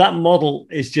 And that model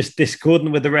is just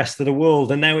discordant with the rest of the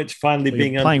world. And now it's finally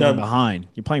being undone.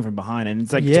 You're playing from behind. And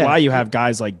it's it's why you have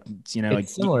guys it's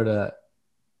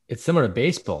similar to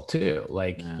baseball too.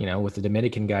 With the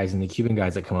Dominican guys and the Cuban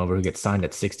guys that come over who get signed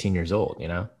at 16 years old,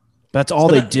 That's all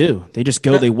they do. They just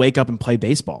go, they wake up and play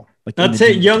baseball. That's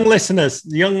it. Young listeners,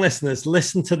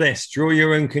 listen to this. Draw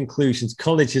your own conclusions.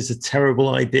 College is a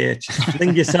terrible idea. Just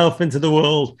fling yourself into the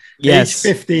world. Age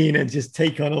 15 and just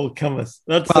take on all comers.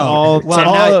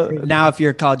 Now if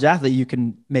you're a college athlete, you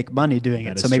can make money doing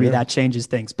it. So maybe that changes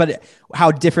things. But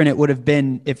how different it would have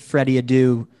been if Freddie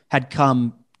Adu had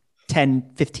come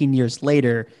 10, 15 years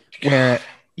later where,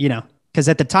 because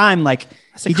at the time,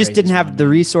 he just didn't have the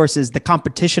resources, the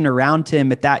competition around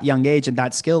him at that young age and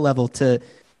that skill level to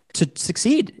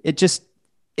succeed. It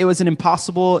was an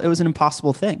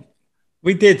impossible thing.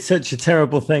 We did such a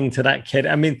terrible thing to that kid.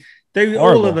 I mean,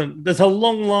 all of them, there's a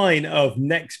long line of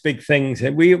next big things.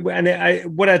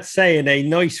 What I'd say in a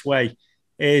nice way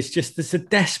is just, there's a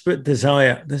desperate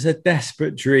desire. There's a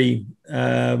desperate dream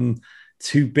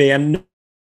to be, and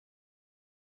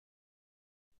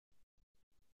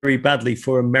very badly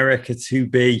for America to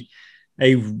be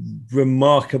a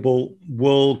remarkable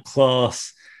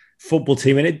world-class football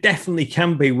team. And it definitely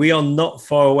can be. We are not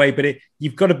far away, but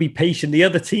you've got to be patient. The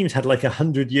other teams had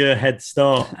 100-year head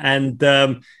start. And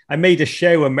I made a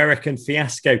show, American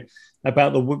Fiasco,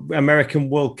 about the American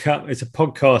World Cup. It's a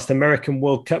podcast, American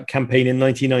World Cup campaign in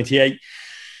 1998.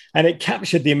 And it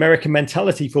captured the American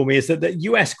mentality for me, is that the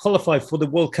US qualified for the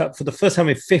World Cup for the first time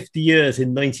in 50 years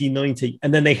in 1990.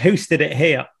 And then they hosted it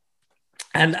here.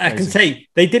 And I can say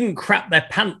they didn't crap their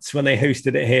pants when they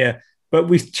hosted it here, but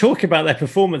we talk about their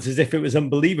performance as if it was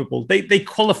unbelievable. They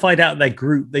qualified out of their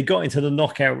group. They got into the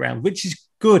knockout round, which is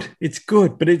good. It's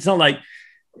good, but it's not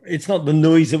the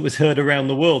noise that was heard around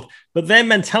the world. But their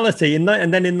mentality, and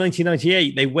then in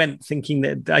 1998, they went thinking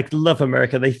that, I love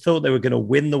America. They thought they were going to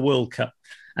win the World Cup.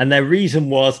 And their reason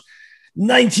was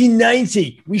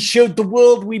 1990, we showed the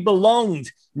world we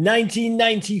belonged.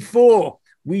 1994,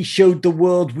 We showed the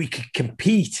world we could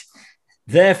compete.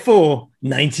 Therefore,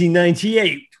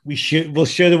 1998, we'll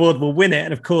show the world we'll win it.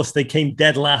 And of course, they came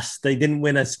dead last. They didn't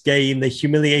win a game. They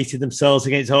humiliated themselves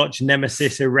against arch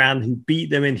nemesis Iran, who beat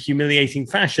them in humiliating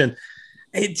fashion.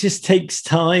 It just takes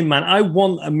time, man. I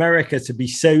want America to be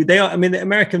the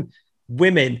American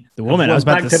women. The women, I was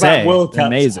about to say, World Cups.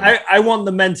 Amazing. I want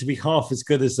the men to be half as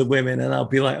good as the women. And I'll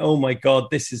be like, oh my God,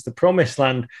 this is the promised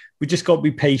land. We just got to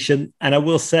be patient. And I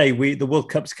will say, the World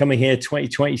Cup's coming here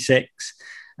 2026,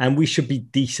 and we should be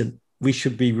decent. We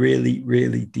should be really,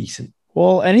 really decent.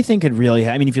 Well, anything could really,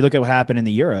 if you look at what happened in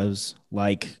the Euros,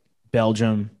 like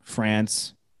Belgium,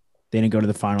 France, they didn't go to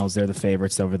the finals. They're the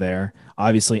favorites over there.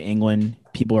 Obviously, England.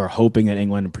 People are hoping that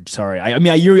England. Sorry, I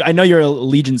know your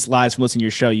allegiance lies from listening to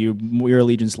your show. Your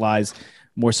allegiance lies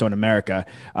more so in America,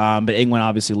 but England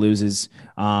obviously loses,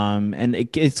 and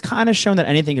it's kind of shown that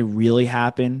anything could really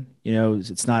happen.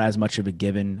 It's not as much of a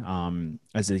given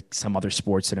as some other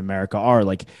sports in America are.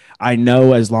 Like, I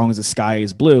know as long as the sky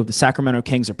is blue, the Sacramento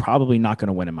Kings are probably not going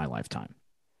to win in my lifetime.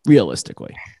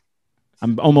 Realistically,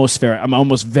 I'm almost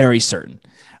very certain.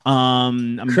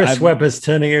 Chris Webber's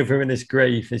turning over in his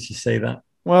grave as you say that.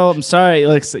 Well, I'm sorry,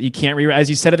 you can't rewrite, as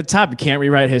you said at the top, you can't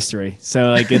rewrite history.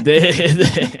 So that's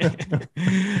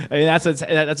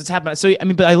what's happening. So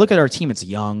but I look at our team; it's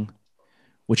young,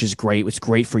 which is great. It's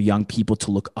great for young people to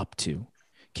look up to.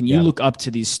 Can you look up to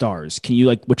these stars? Can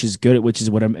you which is good, which is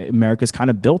what America's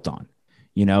kind of built on.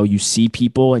 You see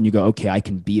people and you go, okay, I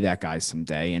can be that guy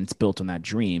someday. And it's built on that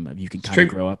dream of you can kind of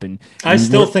grow up. And I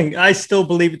still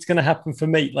believe it's going to happen for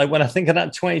me. Like when I think of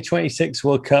that 2026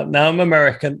 World Cup, now I'm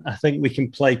American. I think we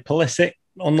can play Pulisic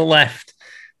on the left.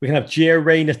 We can have Gio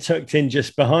Reyna tucked in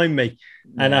just behind me.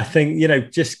 Yeah. And I think,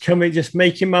 just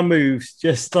making my moves,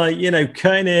 just cutting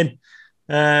in,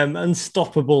 an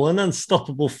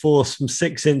unstoppable force from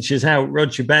 6 inches out,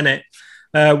 Roger Bennett,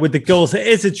 with the goals. It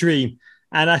is a dream.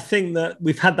 And I think that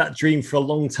we've had that dream for a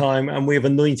long time, and we've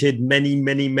anointed many,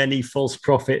 many, many false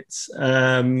prophets.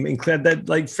 Including that,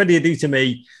 like Freddie Adu to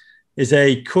me is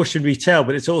a cautionary tale,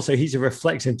 but he's a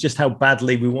reflection of just how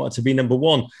badly we want to be number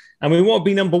one. And we want to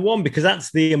be number one because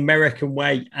that's the American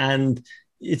way. And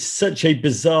it's such a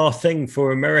bizarre thing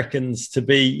for Americans to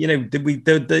be,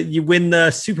 you win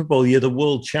the Super Bowl, you're the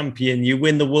world champion. You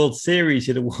win the World Series,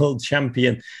 you're the world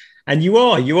champion. And you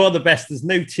are the best. There's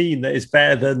no team that is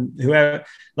better than whoever.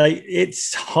 Like,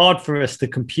 it's hard for us to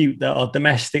compute that our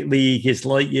domestic league is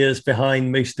light years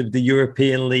behind most of the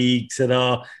European leagues, and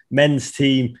our men's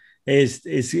team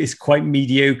is quite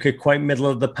mediocre, quite middle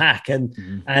of the pack. And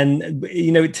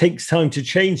it takes time to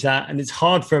change that, and it's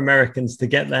hard for Americans to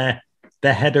get their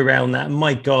head around that. And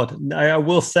my God, I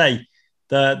will say,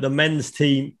 the men's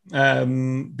team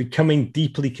becoming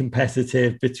deeply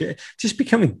competitive, but just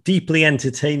becoming deeply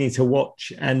entertaining to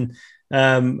watch, and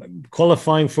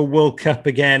qualifying for World Cup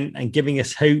again and giving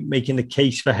us hope, making the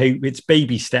case for hope. It's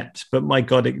baby steps, but my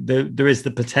God, there is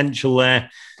the potential there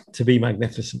to be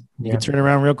magnificent. You can turn it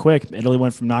around real quick. Italy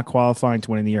went from not qualifying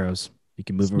to winning the Euros. You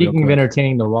can move. Speaking of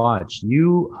entertaining to watch,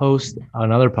 you host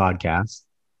another podcast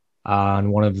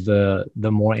on one of the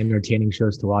more entertaining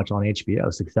shows to watch on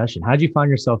HBO, Succession. How did you find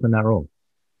yourself in that role?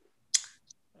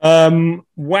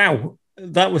 Wow,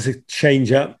 that was a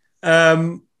change up.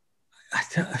 I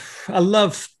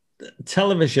love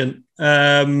television.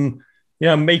 I'm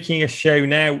making a show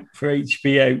now for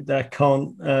HBO that I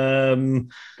can't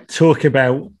talk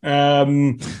about.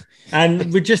 And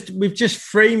we've just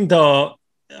framed a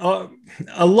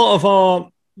lot of our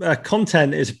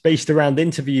content is based around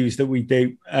interviews that we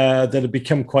do that have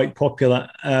become quite popular.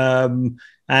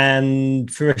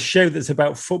 And for a show that's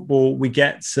about football, we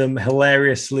get some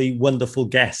hilariously wonderful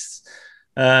guests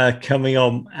coming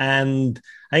on. And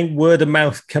I think word of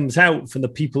mouth comes out from the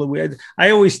people that I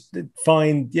always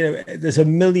find, there's a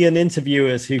million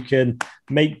interviewers who can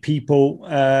make people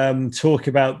talk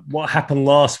about what happened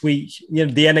last week.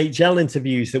 The NHL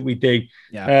interviews that we do.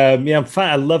 Yeah. In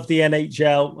fact, I love the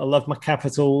NHL. I love my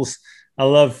Capitals. I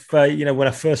love, when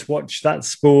I first watched that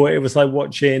sport, it was like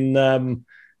watching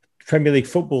Premier League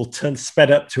football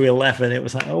sped up to 11. It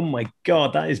was like, oh my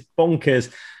God, that is bonkers.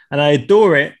 And I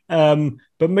adore it.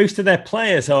 But most of their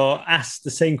players are asked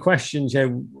the same questions.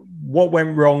 What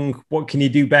went wrong? What can you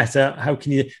do better? How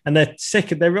can you? And they're sick.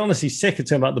 They're honestly sick of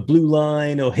talking about the blue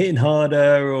line or hitting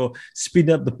harder or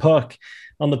speeding up the puck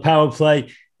on the power play.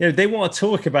 They want to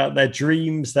talk about their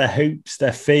dreams, their hopes,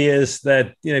 their fears,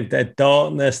 their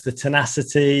darkness, the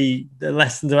tenacity, the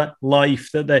lessons about life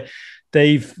that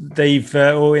they've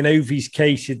or in Ovi's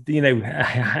case,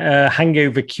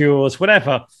 hangover cures,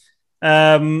 whatever.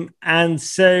 And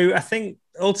so I think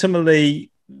ultimately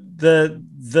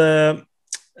the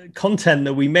content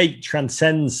that we make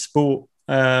transcends sport,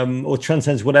 or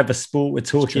transcends whatever sport we're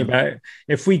talking about.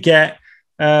 If we get,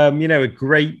 a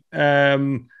great,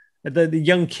 the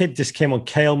young kid just came on,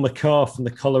 Cale McCarr from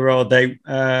the Colorado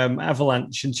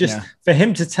Avalanche, and just for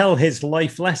him to tell his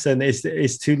life lesson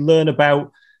is to learn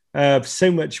about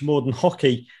so much more than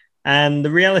hockey. And the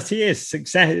reality is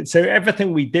success. So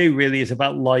everything we do really is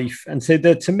about life. And so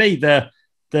to me,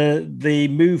 the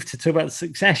move to talk about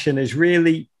Succession is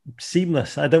really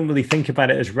seamless. I don't really think about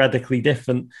it as radically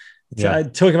different. Yeah.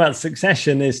 Talking about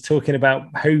Succession is talking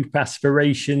about hope,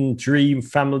 aspiration, dream,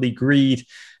 family, greed.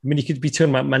 I mean, you could be talking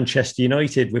about Manchester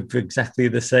United with exactly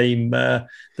the same the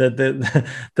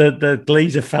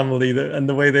Glazer family and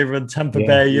the way they run Tampa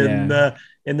Bay and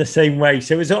in the same way.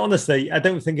 So it's honestly, I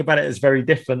don't think about it as very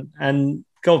different. And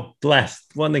God bless,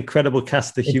 what an incredible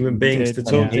cast of human beings to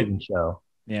talk to. Show.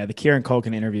 Yeah, the Kieran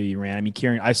Culkin interview you ran. I mean,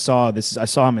 Kieran, I saw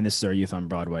him in This Is Our Youth on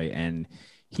Broadway, and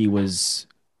he was,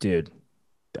 dude.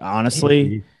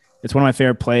 Honestly, it's one of my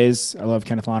favorite plays. I love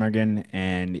Kenneth Lonergan,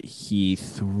 and he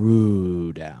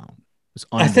threw down.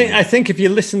 I think if you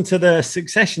listen to the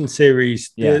Succession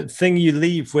series, the thing you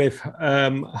leave with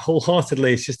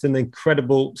wholeheartedly is just an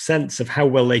incredible sense of how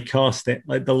well they cast it.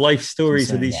 Like the life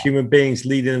stories of these human beings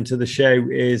leading them to the show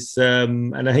is,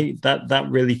 and I think that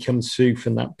really comes through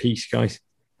from that piece, guys.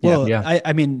 Well,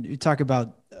 I mean, you talk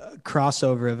about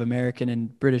crossover of American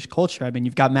and British culture. I mean,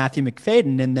 you've got Matthew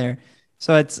McFadden in there.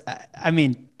 So it's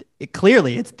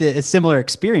a similar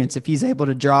experience if he's able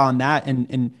to draw on that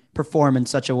and perform in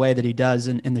such a way that he does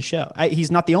in the show. He's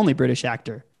not the only British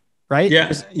actor, right?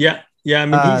 Yeah. I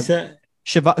mean,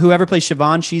 he's whoever plays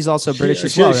Siobhan, she's also British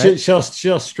as well, right? She's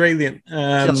Australian.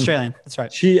 She's Australian. That's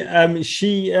right.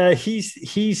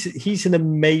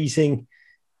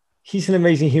 He's an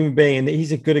amazing human being, and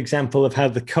he's a good example of how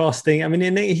the casting. I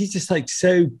mean, he's just like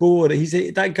so bored.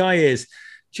 That guy is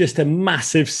just a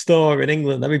massive star in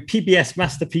England. I mean, PBS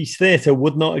Masterpiece Theatre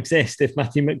would not exist if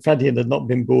Matthew McFadden had not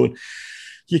been born.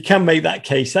 You can make that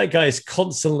case. That guy is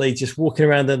constantly just walking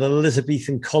around in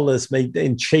Elizabethan collars, made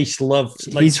in chaste love,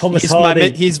 like Thomas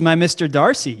Hardy. He's my Mr.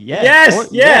 Darcy. Yeah.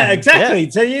 Yes. Exactly. Yeah.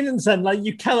 So you understand, like,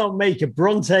 you cannot make a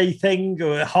Bronte thing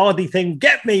or a Hardy thing.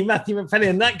 Get me, Matthew McFadden.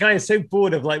 And that guy is so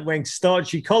bored of like wearing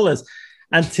starchy collars.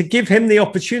 And to give him the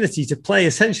opportunity to play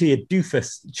essentially a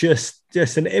doofus,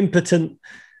 just an impotent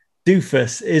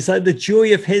doofus, is like the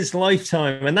joy of his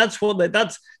lifetime. And that's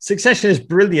Succession is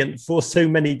brilliant for so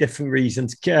many different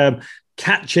reasons.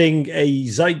 Catching a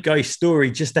zeitgeist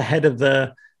story just ahead of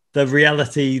the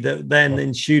reality that then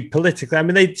ensued politically. I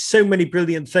mean, they did so many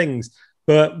brilliant things.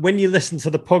 But when you listen to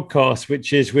the podcast,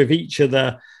 which is with each of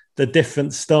the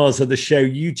different stars of the show,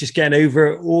 you just get an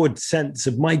overawed sense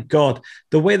of, my God,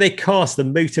 the way they cast the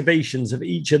motivations of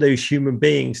each of those human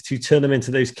beings to turn them into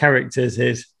those characters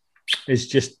is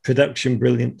just production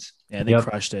brilliance. Yeah, they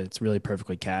crushed it. It's really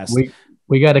perfectly cast.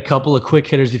 We got a couple of quick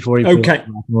hitters before you rock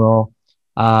and roll.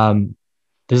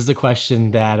 This is a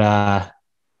question that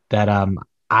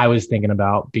I was thinking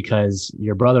about, because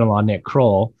your brother-in-law, Nick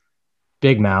Kroll,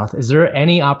 Big Mouth. Is there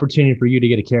any opportunity for you to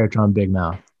get a character on Big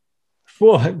Mouth?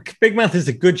 Well, Big Mouth is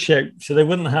a good show, so they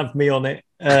wouldn't have me on it.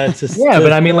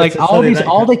 But I mean, like all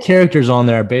the characters on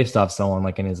there are based off someone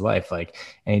like in his life. Like,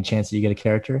 any chance that you get a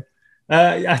character?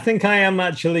 I think I am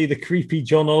actually the creepy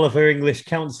John Oliver English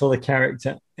counselor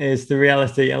character, is the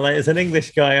reality. And like, as an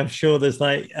English guy, I'm sure there's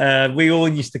like, we all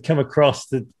used to come across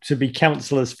to be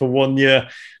counselors for 1 year,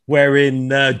 wearing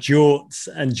jorts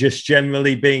and just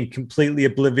generally being completely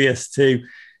oblivious to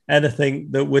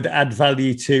anything that would add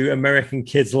value to American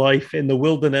kids' life in the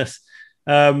wilderness.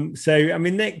 So, I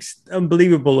mean, Nick's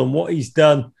unbelievable and what he's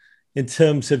done in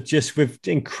terms of just with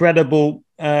incredible,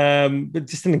 but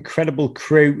just an incredible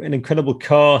crew, an incredible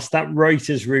cast, that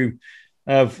writer's room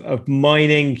of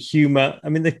mining humor. I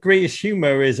mean, the greatest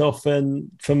humor is often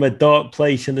from a dark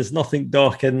place, and there's nothing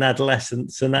darker than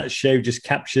adolescence. And that show just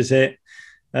captures it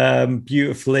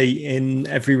beautifully in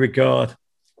every regard.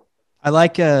 I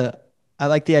like the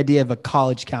idea of a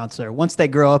college counselor. Once they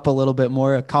grow up a little bit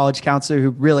more, a college counselor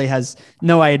who really has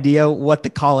no idea what the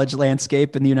college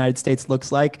landscape in the United States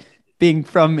looks like, being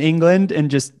from England, and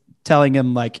just telling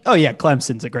him like, oh yeah,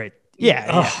 Clemson's a great.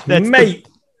 Mate.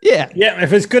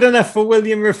 If it's good enough for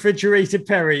William Refrigerator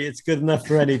Perry, it's good enough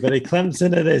for anybody.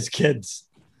 Clemson it is, kids.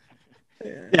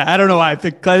 Yeah, I don't know why I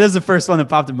picked. That's the first one that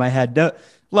popped in my head.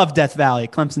 Love Death Valley.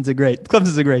 Clemson's a great school.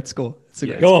 It's a great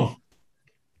school.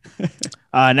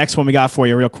 Next one we got for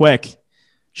you real quick.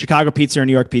 Chicago pizza or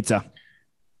New York pizza?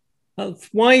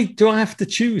 Why do I have to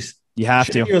choose? You have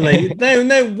to.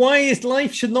 No. Why is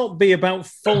life should not be about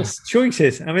false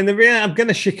choices? I mean, I'm going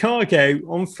to Chicago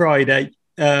on Friday.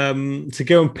 to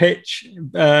go and pitch.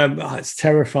 It's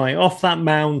terrifying. Off that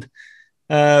mound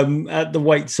at the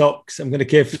White Sox, I'm going to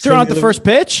give... Throw out the first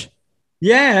pitch?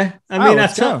 Yeah.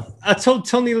 I told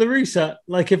Tony La Russa,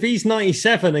 like, if he's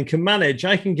 97 and can manage,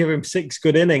 I can give him 6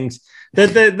 good innings. They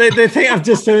think I'm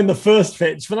just doing the first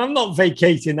pitch, but I'm not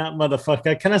vacating that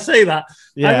motherfucker. Can I say that?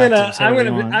 Yeah,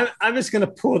 I'm just going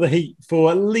to pour the heat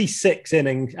for at least 6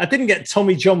 innings. I didn't get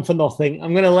Tommy John for nothing.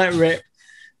 I'm going to let rip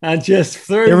and just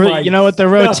throw you know what? The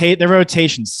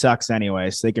rotation sucks anyway,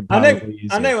 so they could probably use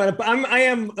it. I know. I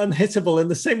am unhittable in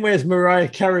the same way as Mariah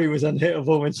Carey was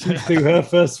unhittable when she threw her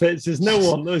first pitch. There's no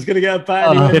one that was going to get a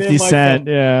bat. 50 Cent,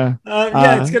 yeah.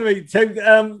 It's going to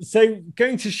be so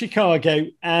going to Chicago,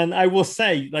 and I will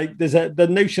say, like, the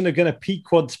notion of going to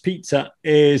Pequod's Pizza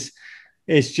is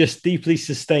just deeply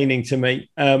sustaining to me.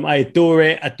 I adore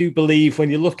it. I do believe when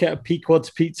you look at a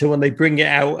Pequod's Pizza, when they bring it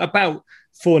out about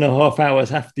 4.5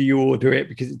 hours after you order it,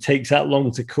 because it takes that long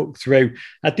to cook through,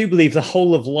 I do believe the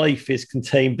whole of life is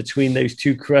contained between those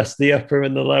two crusts, the upper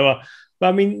and the lower. But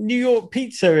I mean, New York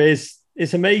pizza is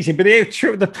amazing. But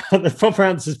the proper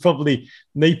answer is probably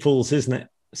Naples, isn't it?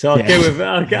 So I'll go with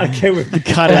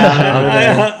cut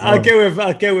out. I'll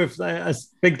go with a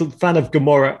big fan of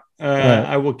Gomorrah.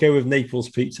 I will go with Naples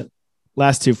pizza.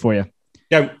 Last 2 for you.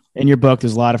 Go. In your book,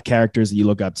 there's a lot of characters that you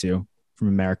look up to from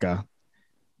America.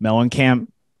 Mellencamp,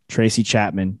 Tracy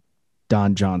Chapman,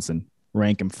 Don Johnson.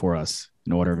 Rank them for us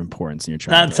in order of importance in your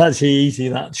childhood. That's actually easy.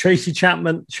 That Tracy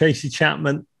Chapman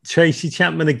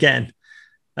again.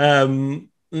 And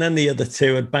then the other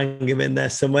 2, I'd bang him in there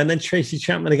somewhere. And then Tracy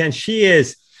Chapman again. She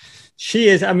is.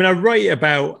 I mean, I write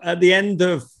about at the end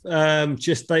of I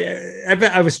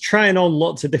was trying on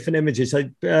lots of different images.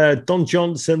 Don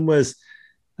Johnson was,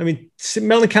 I mean,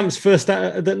 Mellencamp's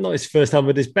not his first album,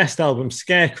 but his best album,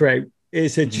 Scarecrow,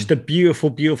 is just a beautiful,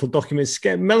 beautiful document.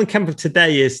 Mellencamp of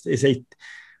today is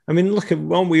look at,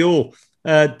 aren't we all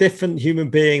different human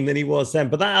being than he was then?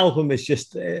 But that album is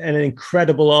just an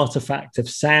incredible artifact of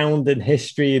sound and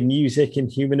history and music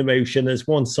and human emotion. There's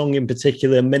one song in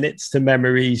particular, Minutes to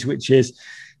Memories, which is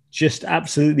just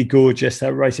absolutely gorgeous. I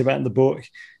write about in the book.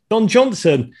 Don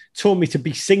Johnson taught me to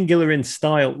be singular in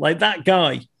style. Like, that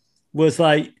guy was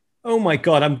like, oh my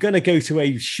God, I'm going to go to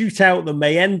a shootout that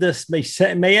may end us,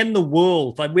 may end the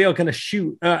world. Like, we are going to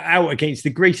shoot out against the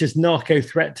greatest narco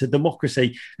threat to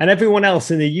democracy. And everyone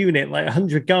else in the unit, like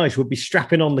 100 guys, would be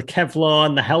strapping on the Kevlar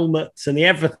and the helmets and the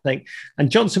everything. And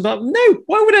Johnson was like, no,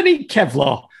 why would I need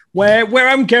Kevlar? Where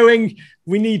I'm going,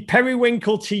 we need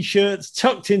periwinkle T-shirts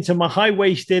tucked into my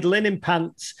high-waisted linen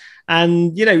pants.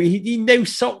 And, you know, he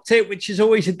no-socked it, which is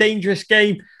always a dangerous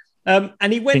game.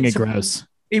 And he went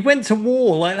He went to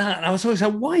war like that. And I was always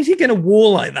like, why is he going to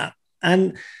war like that?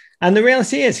 And the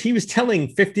reality is, he was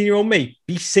telling 15-year-old me,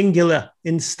 be singular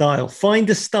in style, find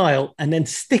a style and then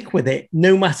stick with it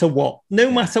no matter what. No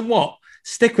matter what,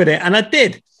 stick with it. And I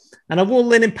did. And I wore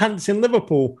linen pants in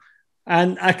Liverpool.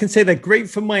 And I can say they're great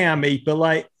for Miami, but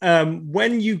like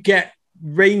when you get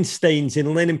rain stains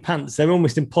in linen pants, they're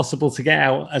almost impossible to get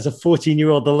out. As a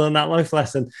 14-year-old, to learn that life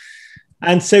lesson.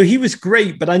 And so he was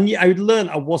great, but I learned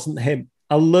I wasn't him.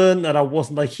 I learned that I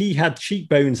wasn't, like, he had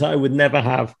cheekbones that I would never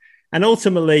have. And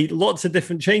ultimately, lots of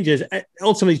different changes.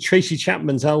 Ultimately, Tracy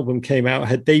Chapman's album came out,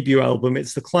 her debut album.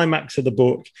 It's the climax of the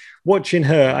book. Watching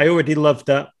her, I already loved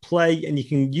that play. And you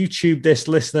can YouTube this,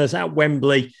 listeners, at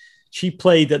Wembley. She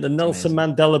played at the Nelson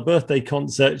Mandela birthday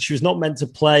concert. She was not meant to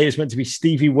play. It was meant to be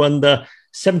Stevie Wonder.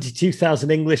 72,000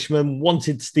 Englishmen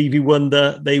wanted Stevie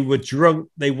Wonder. They were drunk.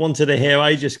 They wanted to hear,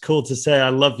 I just called to say I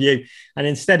love you. And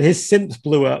instead, his synth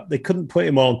blew up. They couldn't put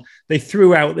him on. They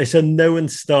threw out this unknown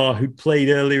star who played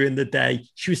earlier in the day.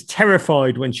 She was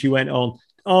terrified when she went on,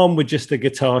 armed with just a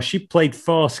guitar. She played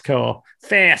fast car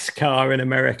in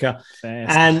America.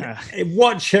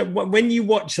 Watch her. When you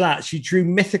watch that, she drew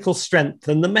mythical strength.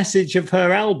 And the message of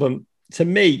her album to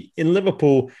me in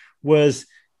Liverpool was,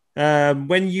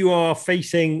 when you are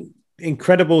facing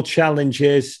incredible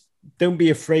challenges, don't be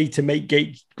afraid to make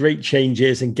great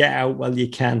changes and get out while you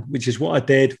can, which is what I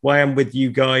did, why I'm with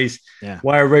you guys,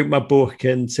 why I wrote my book.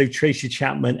 And so Tracy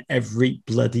Chapman every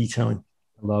bloody time.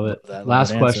 I love it.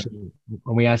 Last question.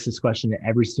 When we ask this question to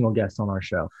every single guest on our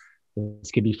show,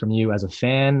 this could be from you as a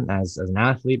fan, as an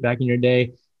athlete back in your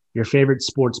day, your favorite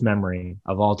sports memory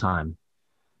of all time.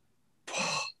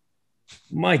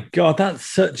 My God, that's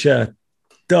such a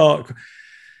dark.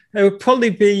 It would probably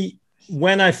be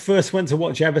when I first went to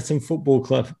watch Everton Football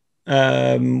Club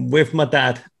with my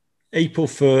dad, April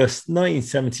 1st,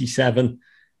 1977.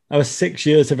 I was 6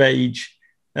 years of age.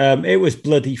 It was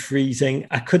bloody freezing.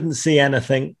 I couldn't see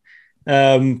anything.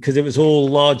 because it was all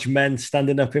large men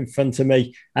standing up in front of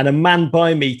me. And a man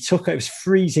by me it was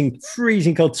freezing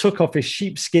cold, took off his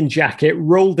sheepskin jacket,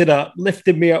 rolled it up,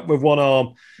 lifted me up with one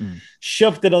arm,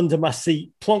 shoved it under my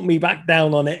seat, plonked me back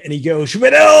down on it. And he goes,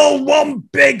 "We're all one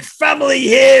big family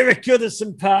here at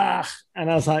Goodison Park."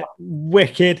 And I was like,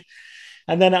 wicked.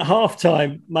 And then at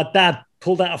halftime, my dad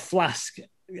pulled out a flask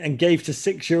and gave to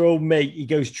 6-year-old me. He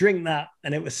goes, "Drink that."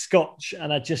 And it was scotch.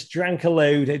 And I just drank a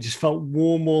load. It just felt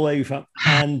warm all over.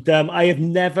 And I have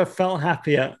never felt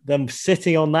happier than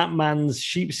sitting on that man's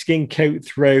sheepskin coat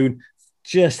throne,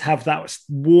 just have that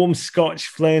warm scotch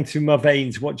flowing through my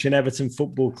veins, watching Everton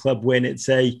Football Club win. It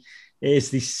is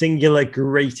the singular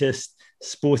greatest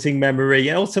sporting memory.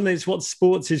 And ultimately, it's what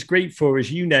sports is great for,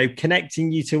 as you know,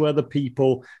 connecting you to other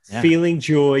people, feeling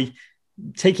joy,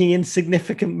 taking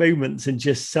insignificant moments and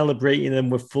just celebrating them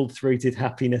with full-throated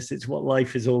happiness. It's what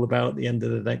life is all about at the end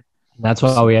of the day. That's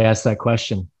why we asked that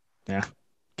question. Yeah.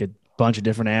 Good bunch of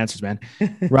different answers, man.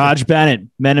 Roger Bennett,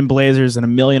 Men in Blazers, and a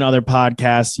million other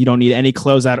podcasts. You don't need any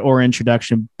closeout or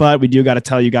introduction, but we do got to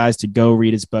tell you guys to go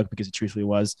read his book because it truthfully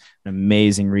was an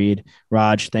amazing read.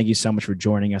 Raj, thank you so much for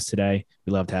joining us today.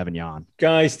 We loved having you on.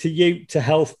 Guys, to you, to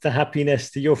health, to happiness,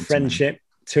 to your friendship,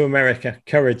 to America,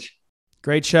 courage.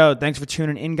 Great show. Thanks for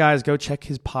tuning in, guys. Go check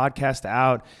his podcast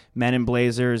out, Men in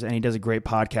Blazers, and he does a great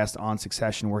podcast on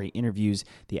Succession where he interviews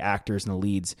the actors and the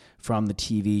leads from the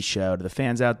TV show. To the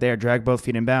fans out there, drag both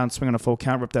feet inbound, swing on a full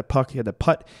count, rip that puck, hit the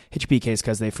putt, hit your PKs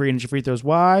because they free and hit your free throws.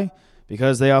 Why?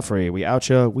 Because they are free. We out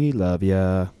ya. We love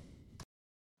ya.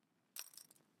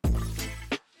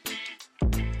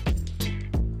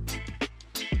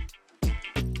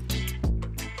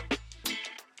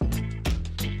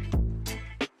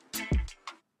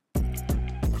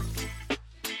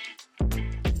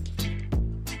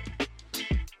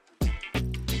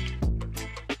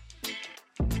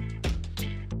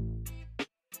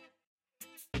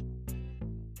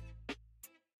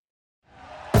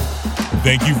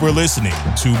 Thank you for listening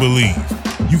to Believe.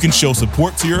 You can show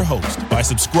support to your host by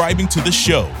subscribing to the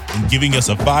show and giving us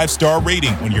a 5-star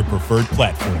rating on your preferred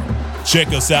platform. Check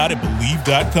us out at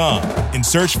Believe.com and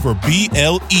search for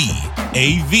BLEAV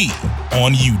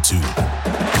on YouTube.